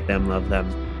them, like them, love them,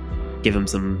 give them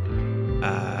some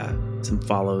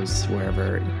follows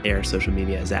wherever their social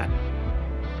media is at.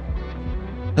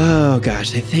 Oh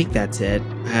gosh, I think that's it.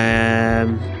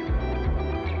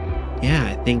 Yeah,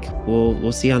 I think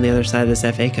we'll see you on the other side of this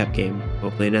FA Cup game.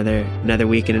 Hopefully another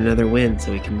week and another win,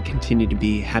 so we can continue to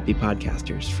be happy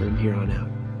podcasters from here on out.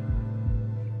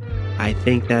 I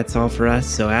think that's all for us.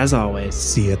 So as always,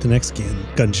 see you at the next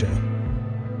gun show.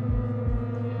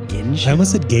 Gin show? I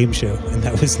almost said game show, and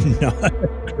that was not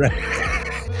correct.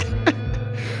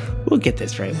 We'll get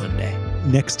this right one day.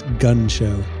 Next gun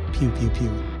show. Pew, pew,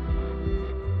 pew.